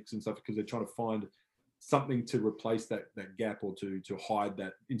athletics and stuff, because they're trying to find something to replace that gap or to hide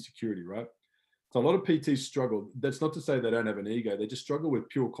that insecurity, right? So a lot of PTs struggle. That's not to say they don't have an ego. They just struggle with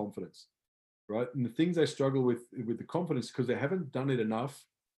pure confidence, right? And the things they struggle with the confidence because they haven't done it enough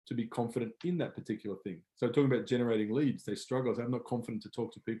to be confident in that particular thing. So talking about generating leads, they struggle. I'm not confident to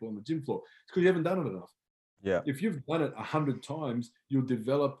talk to people on the gym floor. It's because you haven't done it enough. Yeah. If you've done it 100 times, you'll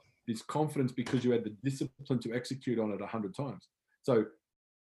develop this confidence because you had the discipline to execute on it 100 times. So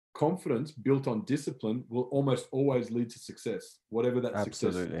confidence built on discipline will almost always lead to success, whatever that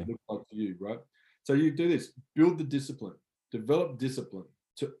success looks like to you, right? So you do this, build the discipline, develop discipline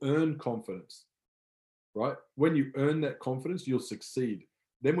to earn confidence, right? When you earn that confidence, you'll succeed.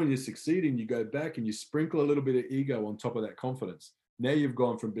 Then when you're succeeding, you go back and you sprinkle a little bit of ego on top of that confidence. Now you've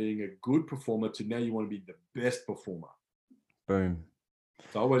gone from being a good performer to now you want to be the best performer. Boom.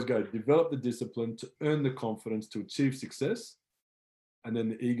 So I always go develop the discipline to earn the confidence to achieve success. And then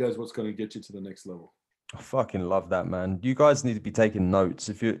the ego is what's going to get you to the next level. I fucking love that, man. You guys need to be taking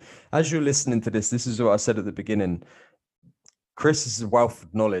notes. As you're listening to this is what I said at the beginning. Chris is a wealth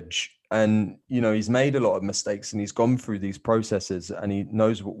of knowledge, and he's made a lot of mistakes and he's gone through these processes and he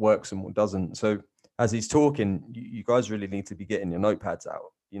knows what works and what doesn't. So as he's talking, you guys really need to be getting your notepads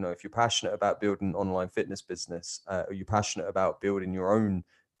out. If you're passionate about building an online fitness business, or you're passionate about building your own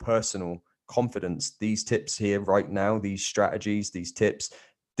personal confidence, these tips here right now, these strategies, these tips,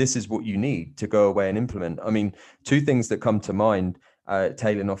 this is what you need to go away and implement. I mean, two things that come to mind,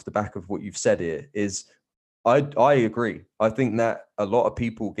 tailing off the back of what you've said here is, I agree. I think that a lot of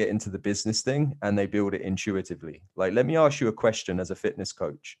people get into the business thing and they build it intuitively. Like, let me ask you a question as a fitness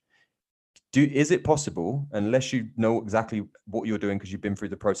coach. Is it possible, unless you know exactly what you're doing because you've been through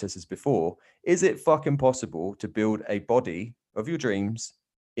the processes before, is it fucking possible to build a body of your dreams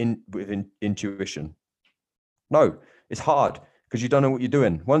with intuition? No, it's hard because you don't know what you're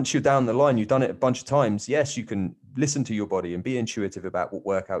doing. Once you're down the line, you've done it a bunch of times. Yes, you can listen to your body and be intuitive about what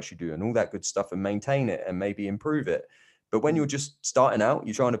workouts you do and all that good stuff and maintain it and maybe improve it. But when you're just starting out,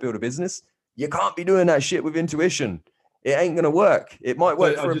 you're trying to build a business, you can't be doing that shit with intuition. It ain't going to work. It might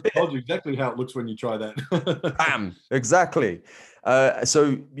work for a bit. I just told you exactly how it looks when you try that. Bam, exactly.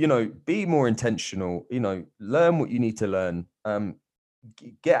 So, be more intentional, learn what you need to learn.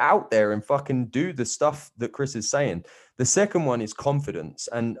 Get out there and fucking do the stuff that Chris is saying. The second one is confidence.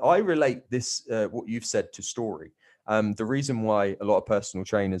 And I relate this, what you've said, to story. The reason why a lot of personal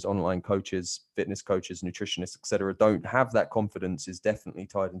trainers, online coaches, fitness coaches, nutritionists, etc., don't have that confidence is definitely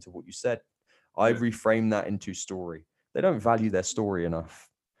tied into what you said. I reframe that into story. They don't value their story enough.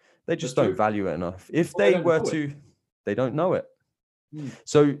 They just don't value it enough. If they were to, they don't know it.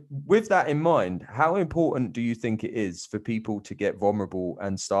 So with that in mind, how important do you think it is for people to get vulnerable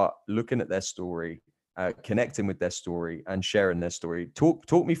and start looking at their story, connecting with their story and sharing their story?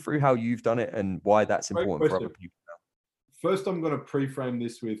 Talk me through how you've done it and why that's important for other people now. First, I'm going to pre-frame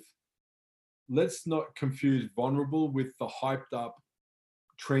this with, let's not confuse vulnerable with the hyped up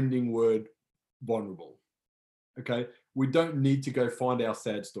trending word vulnerable. Okay. We don't need to go find our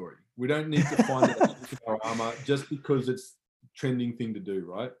sad story. We don't need to find our armor just because it's trending thing to do,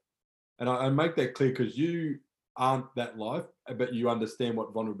 right? And I make that clear because you aren't that life, but you understand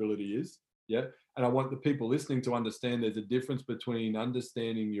what vulnerability is. Yeah. And I want the people listening to understand there's a difference between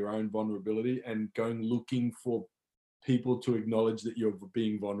understanding your own vulnerability and going looking for people to acknowledge that you're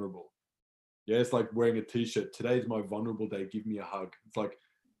being vulnerable. Yeah. It's like wearing a t-shirt. Today's my vulnerable day. Give me a hug. It's like,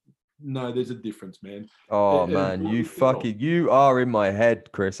 no, there's a difference, man. Oh, man, you are in my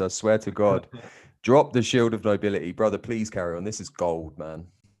head, Chris. I swear to God. Drop the shield of nobility. Brother, please carry on. This is gold, man.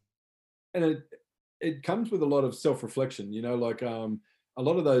 And it comes with a lot of self-reflection, like a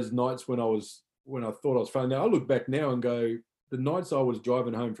lot of those nights when I thought I was failing. Now, I look back now and go, the nights I was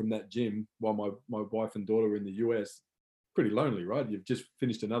driving home from that gym while my wife and daughter were in the US, pretty lonely, right? You've just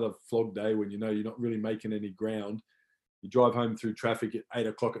finished another flog day when you know you're not really making any ground. You drive home through traffic at 8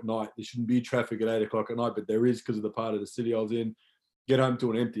 o'clock at night. There shouldn't be traffic at 8 o'clock at night, but there is because of the part of the city I was in. Get home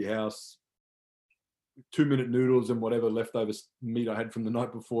to an empty house, 2-minute noodles and whatever leftover meat I had from the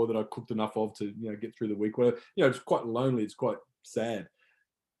night before that I cooked enough of to, get through the week. Whatever. It's quite lonely. It's quite sad.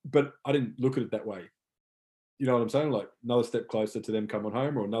 But I didn't look at it that way. You know what I'm saying? Like another step closer to them coming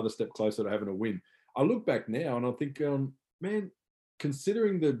home or another step closer to having a win. I look back now and I think, man,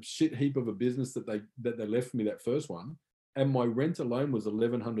 considering the shit heap of a business that they left me that first one, and my rent alone was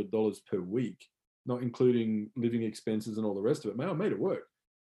 $1,100 per week, not including living expenses and all the rest of it, man, I made it work.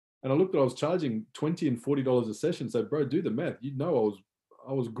 And I looked at, I was charging $20 and $40 a session. So, bro, do the math.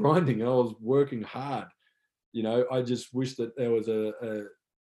 I was grinding and I was working hard. I just wish that there was a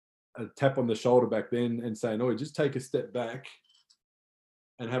tap on the shoulder back then and saying, "Oh, just take a step back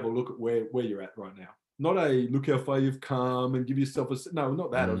and have a look at where you're at right now." Not a look how far you've come and give yourself no,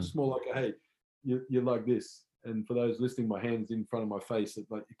 not that. It's just more like hey, you're like this. And for those listening, my hand's in front of my face. That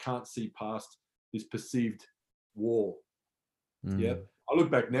like you can't see past this perceived wall. Yeah. I look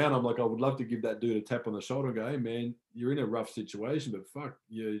back now and I'm like, I would love to give that dude a tap on the shoulder and go, "Hey man, you're in a rough situation, but fuck,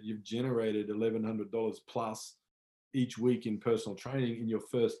 you've generated $1,100 plus each week in personal training in your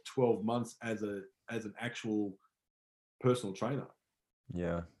first 12 months as an actual personal trainer."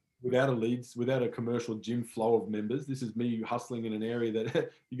 Yeah. Without a commercial gym flow of members. This is me hustling in an area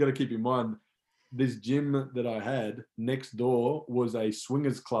that you got to keep in mind. This gym that I had next door was a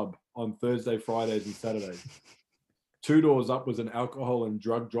swingers club on Thursday, Fridays, and Saturdays. 2 doors up was an alcohol and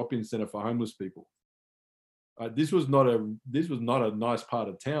drug drop-in center for homeless people. This was not a nice part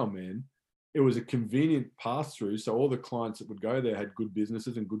of town, man. It was a convenient pass-through, so all the clients that would go there had good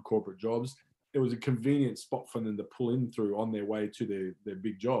businesses and good corporate jobs. It was a convenient spot for them to pull in through on their way to their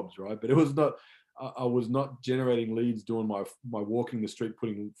big jobs, right? But it was not. I was not generating leads doing my walking the street,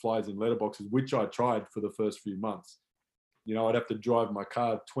 putting flyers in letterboxes, which I tried for the first few months. I'd have to drive my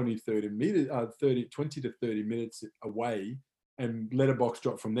car 20 to 30 minutes away and letterbox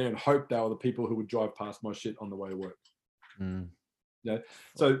drop from there and hope they were the people who would drive past my shit on the way to work.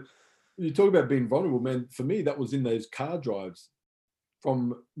 So you talk about being vulnerable, man. For me, that was in those car drives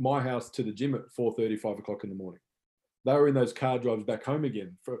from my house to the gym at 4:30, 5 o'clock in the morning. They were in those car drives back home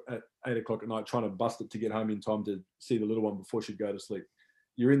again at 8 o'clock at night, trying to bust it to get home in time to see the little one before she'd go to sleep.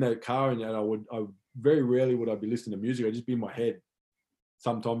 You're in that car and I very rarely would I be listening to music. I'd just be in my head.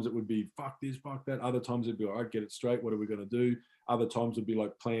 Sometimes it would be, fuck this, fuck that. Other times it'd be like, all right, get it straight. What are we going to do? Other times it'd be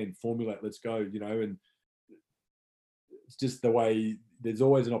like, plan, formulate, let's go, and it's just the way. There's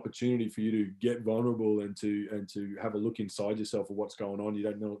always an opportunity for you to get vulnerable and to have a look inside yourself of what's going on. You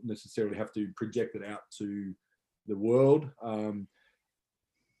don't necessarily have to project it out to the world.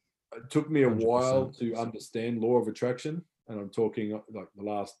 It took me a 100%. While to understand law of attraction, and I'm talking like the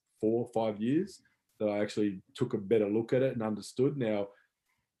last 4 or 5 years that I actually took a better look at it and understood. Now,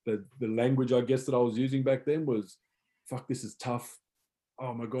 the language I guess that I was using back then was, fuck, this is tough.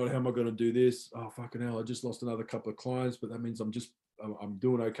 Oh my God, how am I going to do this? Oh, fucking hell, I just lost another couple of clients, but that means I'm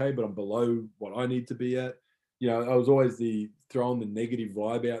doing okay, but I'm below what I need to be at. I was always throwing the negative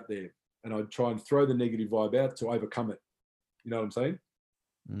vibe out there, and I'd try and throw the negative vibe out to overcome it. You know what I'm saying?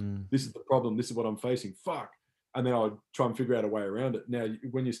 This is the problem. This is what I'm facing. Fuck. And then I'd try and figure out a way around it. Now,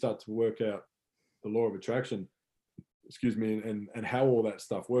 when you start to work out the law of attraction, and how all that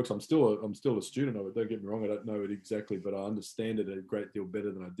stuff works, I'm still a student of it. Don't get me wrong. I don't know it exactly, but I understand it a great deal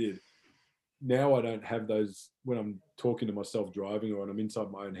better than I did. Now I don't have those when I'm talking to myself driving or when I'm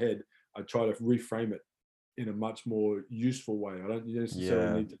inside my own head. I try to reframe it in a much more useful way. I don't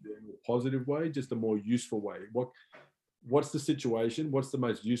necessarily need to do it in a positive way, just a more useful way. What's the situation? What's the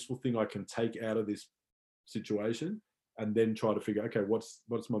most useful thing I can take out of this situation? And then try to figure, okay,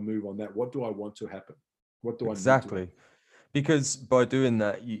 what's my move on that? What do I want to happen? What do I exactly? Because by doing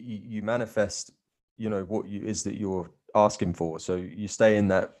that, you manifest, what is that you're asking for. So you stay in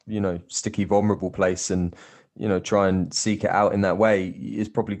that, sticky, vulnerable place and, try and seek it out in that way. Is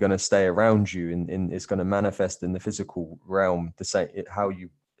probably going to stay around you and it's going to manifest in the physical realm, the same, how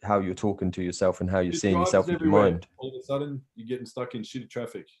you're talking to yourself and how you're seeing yourself in your mind. All of a sudden you're getting stuck in shitty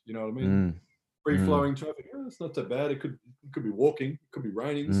traffic. You know what I mean? Free flowing traffic. Oh, it's not so bad. It could be walking. It could be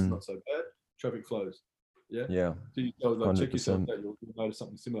raining. It's not so bad. Traffic flows. Yeah. Yeah. So you check yourself out. You'll notice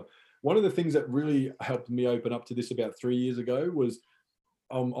something similar. One of the things that really helped me open up to this about 3 years ago was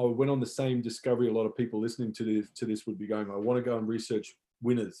I went on the same discovery a lot of people listening to this would be going. I want to go and research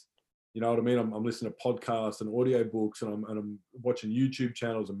winners. You know what I mean? I'm listening to podcasts and audio books and I'm watching YouTube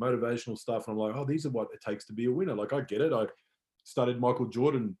channels and motivational stuff. And I'm like, oh, these are what it takes to be a winner. Like, I get it. I studied Michael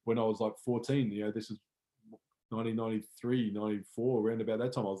Jordan when I was like 14. This is 1993, 94, around about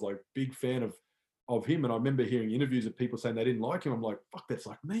that time. I was like big fan of him. And I remember hearing interviews of people saying they didn't like him. I'm like, fuck, that's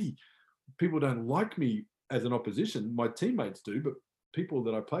like me. People don't like me as an opposition. My teammates do, but people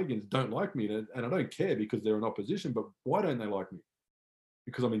that I play against don't like me. And I don't care because they're an opposition, but why don't they like me?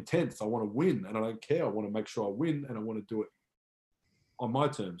 Because I'm intense. I want to win and I don't care. I want to make sure I win and I want to do it on my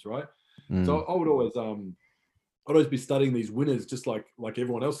terms, right? So I would always I'd always be studying these winners just like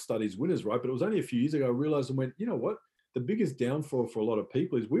everyone else studies winners, right? But it was only a few years ago I realized and went, you know what? The biggest downfall for a lot of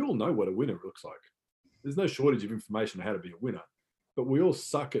people is we all know what a winner looks like. There's no shortage of information on how to be a winner, but we all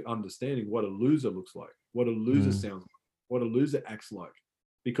suck at understanding what a loser looks like, what a loser sounds like, what a loser acts like.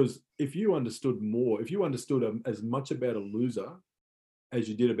 Because if you understood as much about a loser as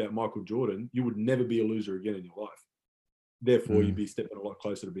you did about Michael Jordan, you would never be a loser again in your life. Therefore, you'd be stepping a lot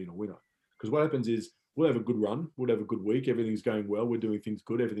closer to being a winner. Because what happens is we'll have a good run, we'll have a good week, everything's going well, we're doing things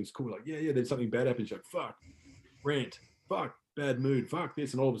good, everything's cool. Like, yeah, then something bad happens. You're like, fuck, rant, fuck, bad mood, fuck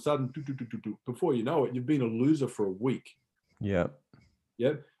this. And all of a sudden, before you know it, you've been a loser for a week. Yeah.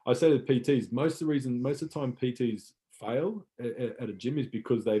 Yep. I say to PTs, most of the time PTs fail at a gym is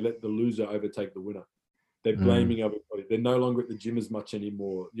because they let the loser overtake the winner. They're blaming everybody. They're no longer at the gym as much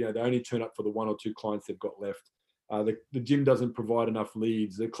anymore. They only turn up for the one or two clients they've got left. The gym doesn't provide enough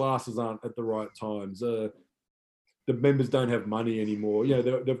leads. The classes aren't at the right times. The members don't have money anymore.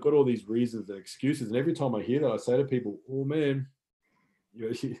 They've got all these reasons and excuses. And every time I hear that, I say to people, oh man,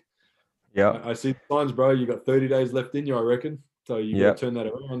 I see the signs, bro. You got 30 days left in you, I reckon. So you got to turn that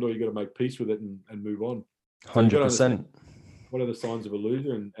around, or you got to make peace with it and move on. 100%. What are the signs of a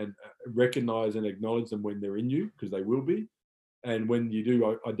loser, and recognize and acknowledge them when they're in you, because they will be. And when you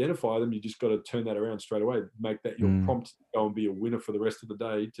do identify them, you just got to turn that around straight away. Make that your prompt to go and be a winner for the rest of the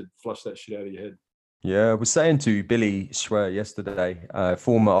day, to flush that shit out of your head. Yeah, I was saying to Billy Schwer yesterday,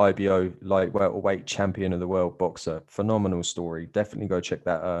 former IBO lightweight champion of the world boxer. Phenomenal story. Definitely go check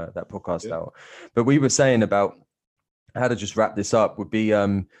that podcast out. But we were saying about how to just wrap this up would be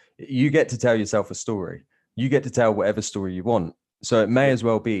you get to tell yourself a story. You get to tell whatever story you want. So it may as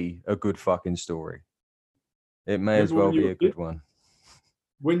well be a good fucking story. It may as well be a good one.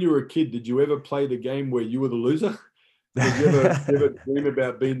 When you were a kid, did you ever play the game where you were the loser? Did you ever dream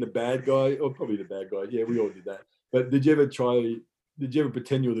about being the bad guy? Or probably the bad guy. Yeah, we all did that. But did you ever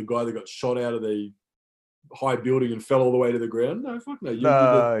pretend you were the guy that got shot out of the high building and fell all the way to the ground? No, fuck no.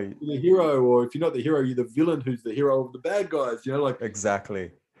 You're the hero, or if you're not the hero, you're the villain who's the hero of the bad guys.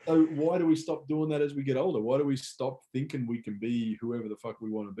 Exactly. So why do we stop doing that as we get older? Why do we stop thinking we can be whoever the fuck we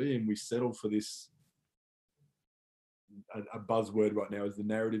want to be, and we settle for this? A buzzword right now is the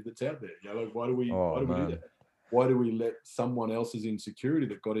narrative that's out there. Why do we do that? Why do we let someone else's insecurity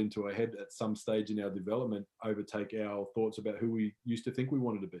that got into our head at some stage in our development overtake our thoughts about who we used to think we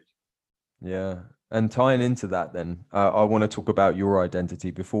wanted to be? Yeah. And tying into that then, I want to talk about your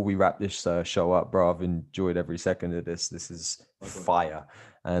identity before we wrap this show up, bro. I've enjoyed every second of this. This is fire.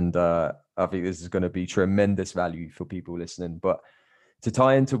 And I think this is going to be tremendous value for people listening. But to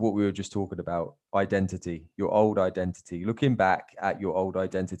tie into what we were just talking about, identity, your old identity, looking back at your old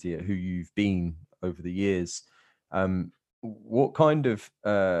identity, at who you've been over the years, what kind of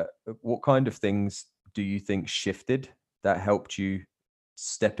things do you think shifted that helped you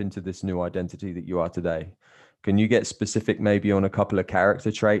step into this new identity that you are today? Can you get specific maybe on a couple of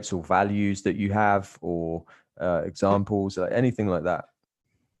character traits or values that you have, or examples, anything like that?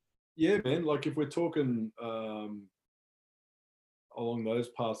 Yeah, man. Like if we're talking along those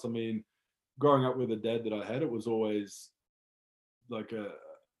paths, I mean, growing up with a dad that I had, it was always like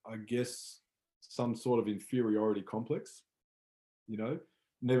I guess some sort of inferiority complex,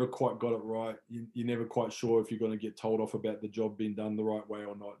 never quite got it right. You're never quite sure if you're going to get told off about the job being done the right way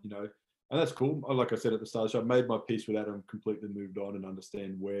or not, and that's cool. Like I said at the start of the show, I made my peace with that and completely moved on and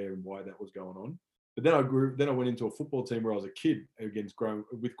understand where and why that was going on. But then I went into a football team where I was a kid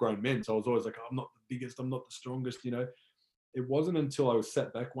with grown men. So I was always like, I'm not the biggest, I'm not the strongest, It wasn't until I was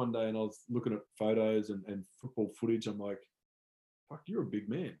sat back one day and I was looking at photos and football footage. I'm like, fuck, you're a big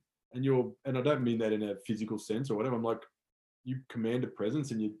man. And I don't mean that in a physical sense or whatever. I'm like, you command a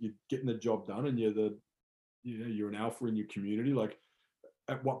presence and you're getting the job done, and you're an alpha in your community. Like,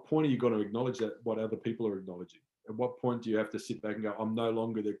 at what point are you going to acknowledge that what other people are acknowledging? At what point do you have to sit back and go, I'm no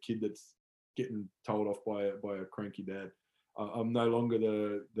longer the kid that's getting told off by a cranky dad. I'm no longer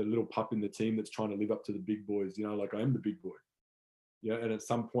the little pup in the team that's trying to live up to the big boys. Like I am the big boy. Yeah, and at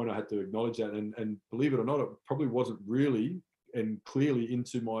some point I had to acknowledge that, and believe it or not, it probably wasn't really and clearly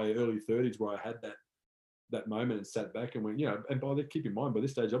into my early 30s where I had that moment and sat back and went, and keep in mind, by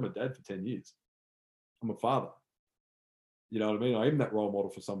this stage, I'm a dad for 10 years. I'm a father. You know what I mean? I am that role model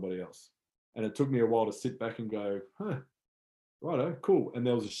for somebody else. And it took me a while to sit back and go, righto, cool. And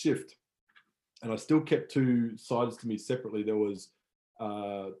there was a shift. And I still kept two sides to me separately. There was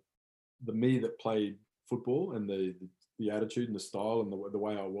the me that played football and the attitude and the style and the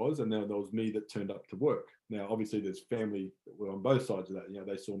way I was. And then there was me that turned up to work. Now, obviously, there's family that were on both sides of that.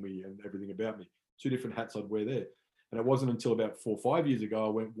 They saw me and everything about me. Two different hats I'd wear there. And it wasn't until about 4 or 5 years ago, I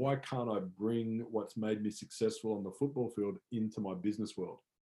went, why can't I bring what's made me successful on the football field into my business world?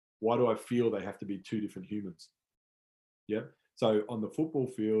 Why do I feel they have to be two different humans? Yeah. So on the football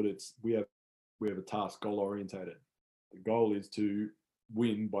field, we have a task, goal orientated. The goal is to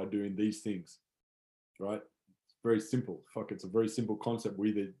win by doing these things, right? It's very simple. It's a very simple concept. We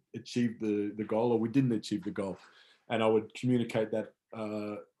either achieved the goal or we didn't achieve the goal. And I would communicate that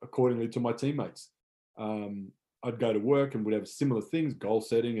accordingly to my teammates. I'd go to work and would have similar things, goal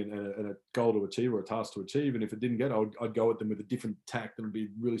setting and a goal to achieve or a task to achieve. And if it didn't get, I'd go at them with a different tact and it'd be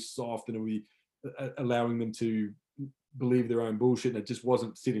really soft and it would be allowing them to believe their own bullshit. And it just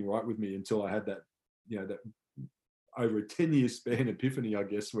wasn't sitting right with me until I had that, that over a 10-year span epiphany, I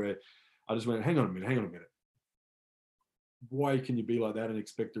guess, where I just went, hang on a minute. Why can you be like that and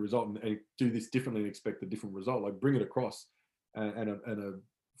expect a result and do this differently and expect a different result? Like bring it across. And a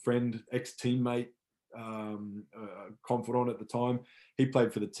friend, ex-teammate, confidant at the time, he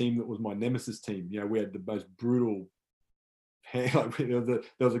played for the team that was my nemesis team. We had the most brutal there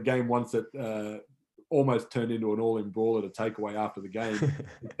was a game once that almost turned into an all-in brawl at a takeaway after the game,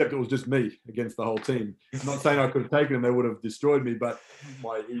 except it was just me against the whole team. I'm not saying I could have taken them, they would have destroyed me, but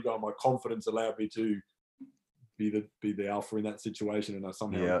my ego, my confidence allowed me to be the alpha in that situation, and I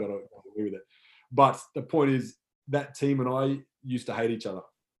somehow got away with it. But the point is, that team and I used to hate each other.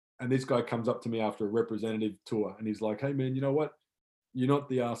 And this guy comes up to me after a representative tour and he's like, hey man, you know what? You're not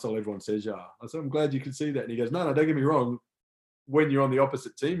the arsehole everyone says you are. I said, I'm glad you can see that. And he goes, no, don't get me wrong. When you're on the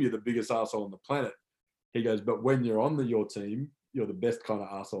opposite team, you're the biggest arsehole on the planet. He goes, but when you're on your team, you're the best kind of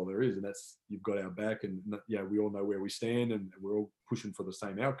arsehole there is. And that's, you've got our back and we all know where we stand and we're all pushing for the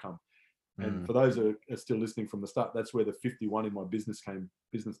same outcome. And for those who are still listening from the start, that's where the 51 in my business name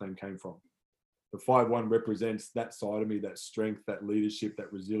came from. The 5-1 represents that side of me, that strength, that leadership, that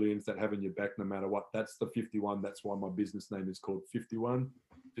resilience, that having your back no matter what. That's the 51. That's why my business name is called 51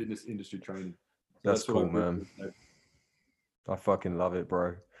 Fitness Industry Training. So that's cool, man. I fucking love it,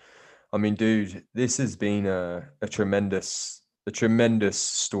 bro. I mean, dude, this has been a tremendous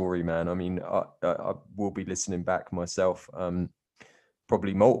story, man. I mean, I will be listening back myself,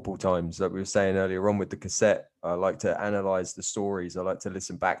 probably multiple times. Like we were saying earlier on with the cassette, I like to analyze the stories. I like to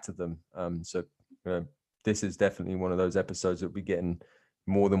listen back to them. So this is definitely one of those episodes that will be getting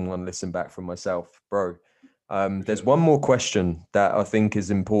more than one listen back from myself, bro. There's one more question that I think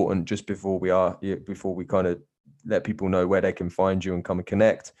is important just before we kind of let people know where they can find you and come and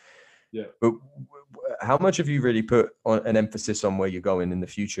connect. Yeah. But how much have you really put on an emphasis on where you're going in the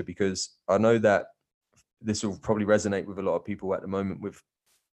future? Because I know that this will probably resonate with a lot of people at the moment with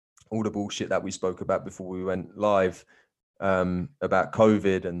all the bullshit that we spoke about before we went live, about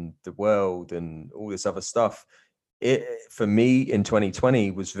COVID and the world and all this other stuff. It, for me in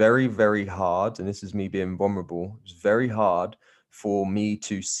 2020 was very, very hard. And this is me being vulnerable. It was very hard for me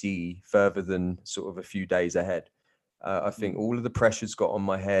to see further than sort of a few days ahead. I think all of the pressures got on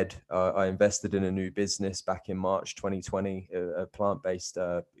my head. I invested in a new business back in March 2020, a plant-based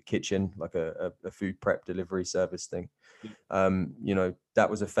kitchen, like a food prep delivery service thing. That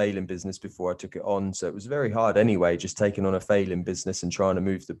was a failing business before I took it on. So it was very hard anyway, just taking on a failing business and trying to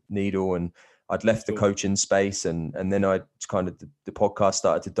move the needle. And I'd left the coaching space and then I kind of, the podcast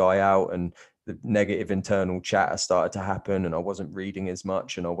started to die out and the negative internal chatter started to happen, and I wasn't reading as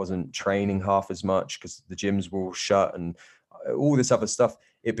much and I wasn't training half as much because the gyms were all shut and all this other stuff.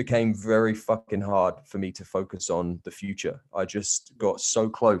 It became very fucking hard for me to focus on the future. I just got so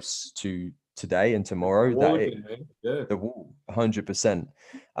close to today and tomorrow the wall 100%.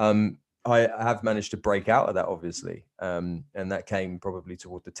 I have managed to break out of that, obviously. And that came probably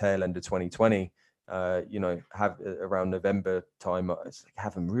toward the tail end of 2020. Have around November time, I was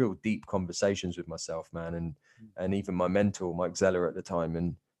having real deep conversations with myself, man, and even my mentor, Mike Zeller at the time.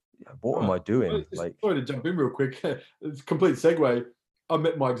 And what am I doing? Sorry to jump in real quick. It's a complete segue. I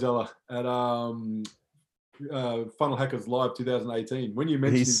met Mike Zeller at Funnel Hackers Live 2018. When you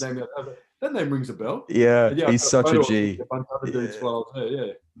mentioned his name, that name rings a bell. Yeah, he's such a G. A bunch of other dudes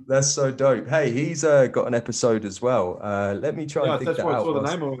yeah. That's so dope. Hey, he's got an episode as well. Let me try and think that out. That's why I saw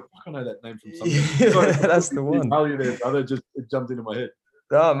the name. I know that name from something. Sorry, that's the one. It jumped into my head.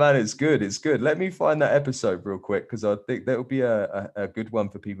 Oh man, it's good. It's good. Let me find that episode real quick because I think that would be a good one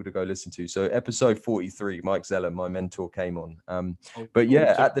for people to go listen to. So episode 43, Mike Zeller, my mentor, came on. But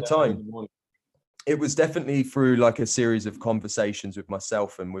yeah, at the time, it was definitely through like a series of conversations with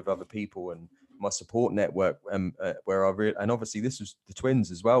myself and with other people and my support network, where and obviously this was the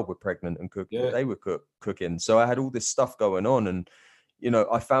twins as well were pregnant and they were cooking. So I had all this stuff going on, and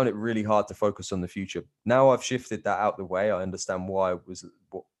I found it really hard to focus on the future. Now I've shifted that out the way. I understand why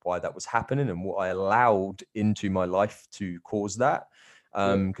that was happening and what I allowed into my life to cause that,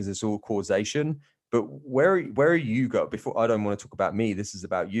 because it's all causation. But where are you going? Before, I don't want to talk about me. This is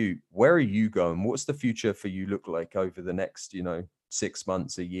about you. Where are you going? What's the future for you look like over the next, 6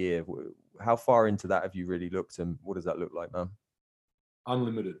 months, a year? How far into that have you really looked, and what does that look like, man?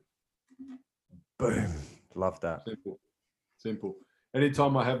 Unlimited. Boom. Love that. Simple.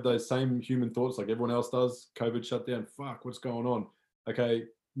 Anytime I have those same human thoughts like everyone else does, COVID shut down, fuck, what's going on? Okay,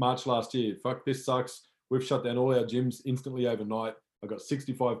 March last year, fuck, this sucks. We've shut down all our gyms instantly overnight. I've got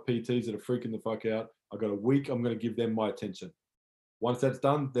 65 PTs that are freaking the fuck out. I've got a week. I'm going to give them my attention. Once that's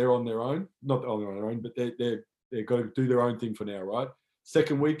done, they're on their own. Not on their own, but they're got to do their own thing for now, right?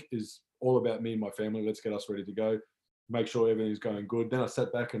 Second week is all about me and my family. Let's get us ready to go. Make sure everything's going good. Then I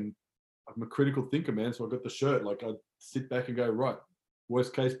sat back, and I'm a critical thinker, man. So I got the shirt. Like, I sit back and go, right,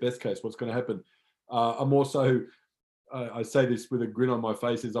 worst case, best case, what's going to happen? I'm also... I say this with a grin on my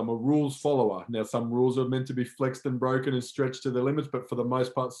face, is I'm a rules follower. Now, some rules are meant to be flexed and broken and stretched to their limits, but for the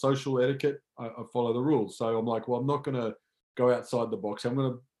most part, social etiquette, I follow the rules. So I'm like, well, I'm not going to go outside the box.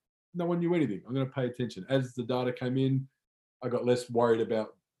 No one knew anything. I'm going to pay attention. As the data came in, I got less worried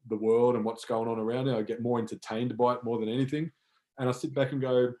about the world and what's going on around it. I get more entertained by it more than anything. And I sit back and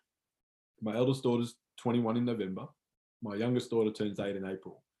go, my eldest daughter's 21 in November. My youngest daughter turns 8 in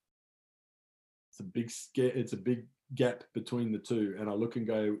April. It's a big gap between the two, and I look and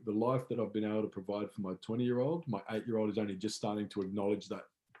go, the life that I've been able to provide for my 20-year-old, my 8-year-old is only just starting to acknowledge that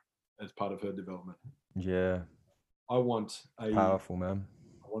as part of her development. Yeah, I want powerful, man.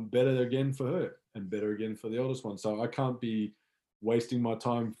 I want better again for her and better again for the oldest one. So I can't be wasting my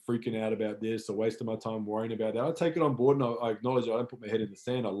time freaking out about this or wasting my time worrying about that. I take it on board, and I acknowledge it. I don't put my head in the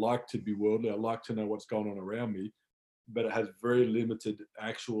sand. I like to be worldly. I like to know what's going on around me, but it has very limited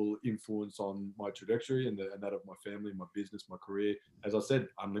actual influence on my trajectory and that of my family, my business, my career. As I said,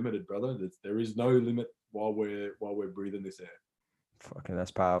 unlimited, brother. There is no limit while we're breathing this air. Fucking,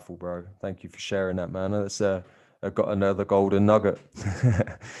 that's powerful, bro. Thank you for sharing that, man. That's I've got another golden nugget,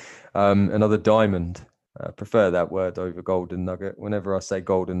 another diamond. I prefer that word over golden nugget. Whenever I say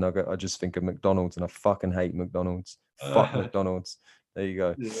golden nugget, I just think of McDonald's, and I fucking hate McDonald's. Fuck McDonald's. There you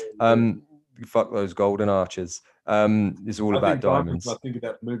go. Yeah. Fuck those golden arches. It's all about diamonds. I think of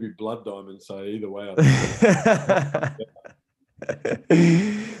that movie Blood Diamond. So either way,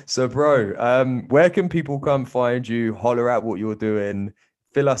 So, bro, where can people come find you? Holler out what you're doing,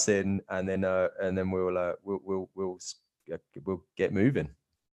 fill us in, and then we'll get moving.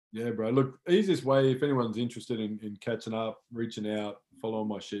 Yeah, bro. Look, easiest way, if anyone's interested in catching up, reaching out, following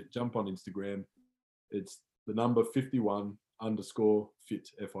my shit, jump on Instagram. It's the number 51_fit,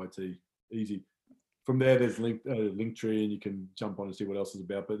 FIT. Easy. From there, there's Linktree, and you can jump on and see what else is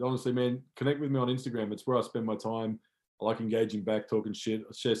about. But honestly, man, connect with me on Instagram. It's where I spend my time. I like engaging back, talking shit,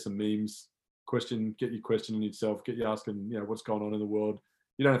 share some memes, get you questioning yourself, get you asking, what's going on in the world.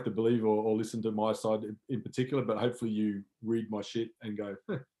 You don't have to believe or listen to my side in particular, but hopefully you read my shit and go,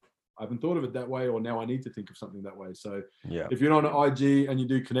 I haven't thought of it that way, or now I need to think of something that way. So if you're on IG and you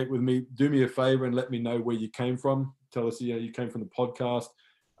do connect with me, do me a favor and let me know where you came from. Tell us, you came from the podcast.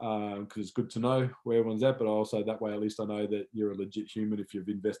 Because it's good to know where everyone's at, but also that way, at least I know that you're a legit human. If you've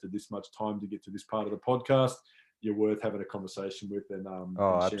invested this much time to get to this part of the podcast, you're worth having a conversation with. And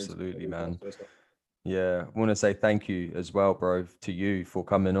absolutely, man. Yeah, I want to say thank you as well, bro, to you for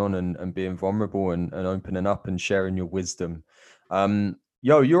coming on and being vulnerable and opening up and sharing your wisdom.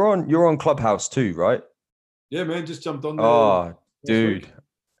 You're on Clubhouse too, right? Yeah, man, just jumped on there. Oh, dude.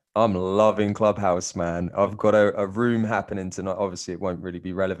 I'm loving Clubhouse, man. I've got a room happening tonight. Obviously, it won't really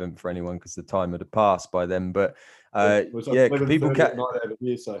be relevant for anyone because the time would have passed by then. But can people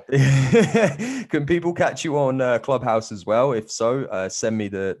can people catch you on Clubhouse as well? If so, send me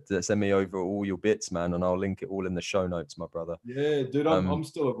over all your bits, man, and I'll link it all in the show notes, my brother. Yeah, dude, I'm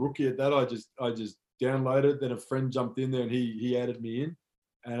still a rookie at that. I just downloaded. Then a friend jumped in there and he added me in.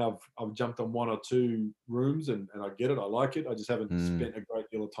 And I've jumped on 1 or 2 rooms and I get it. I like it. I just haven't spent a great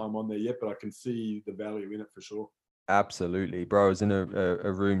deal of time on there yet, but I can see the value in it for sure. Absolutely, bro. I was in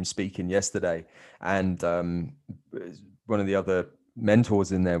a room speaking yesterday, and one of the other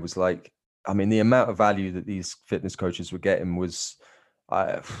mentors in there was like, I mean, the amount of value that these fitness coaches were getting was,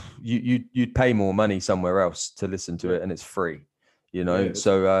 you'd pay more money somewhere else to listen to it, and it's free,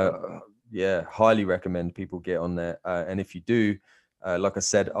 So highly recommend people get on there. And if you do, like I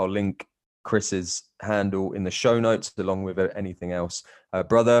said, I'll link Chris's handle in the show notes, along with anything else.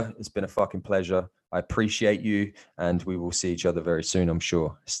 Brother, it's been a fucking pleasure. I appreciate you, and we will see each other very soon, I'm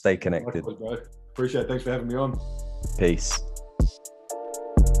sure. Stay connected. Likewise, bro. Appreciate it. Thanks for having me on. Peace.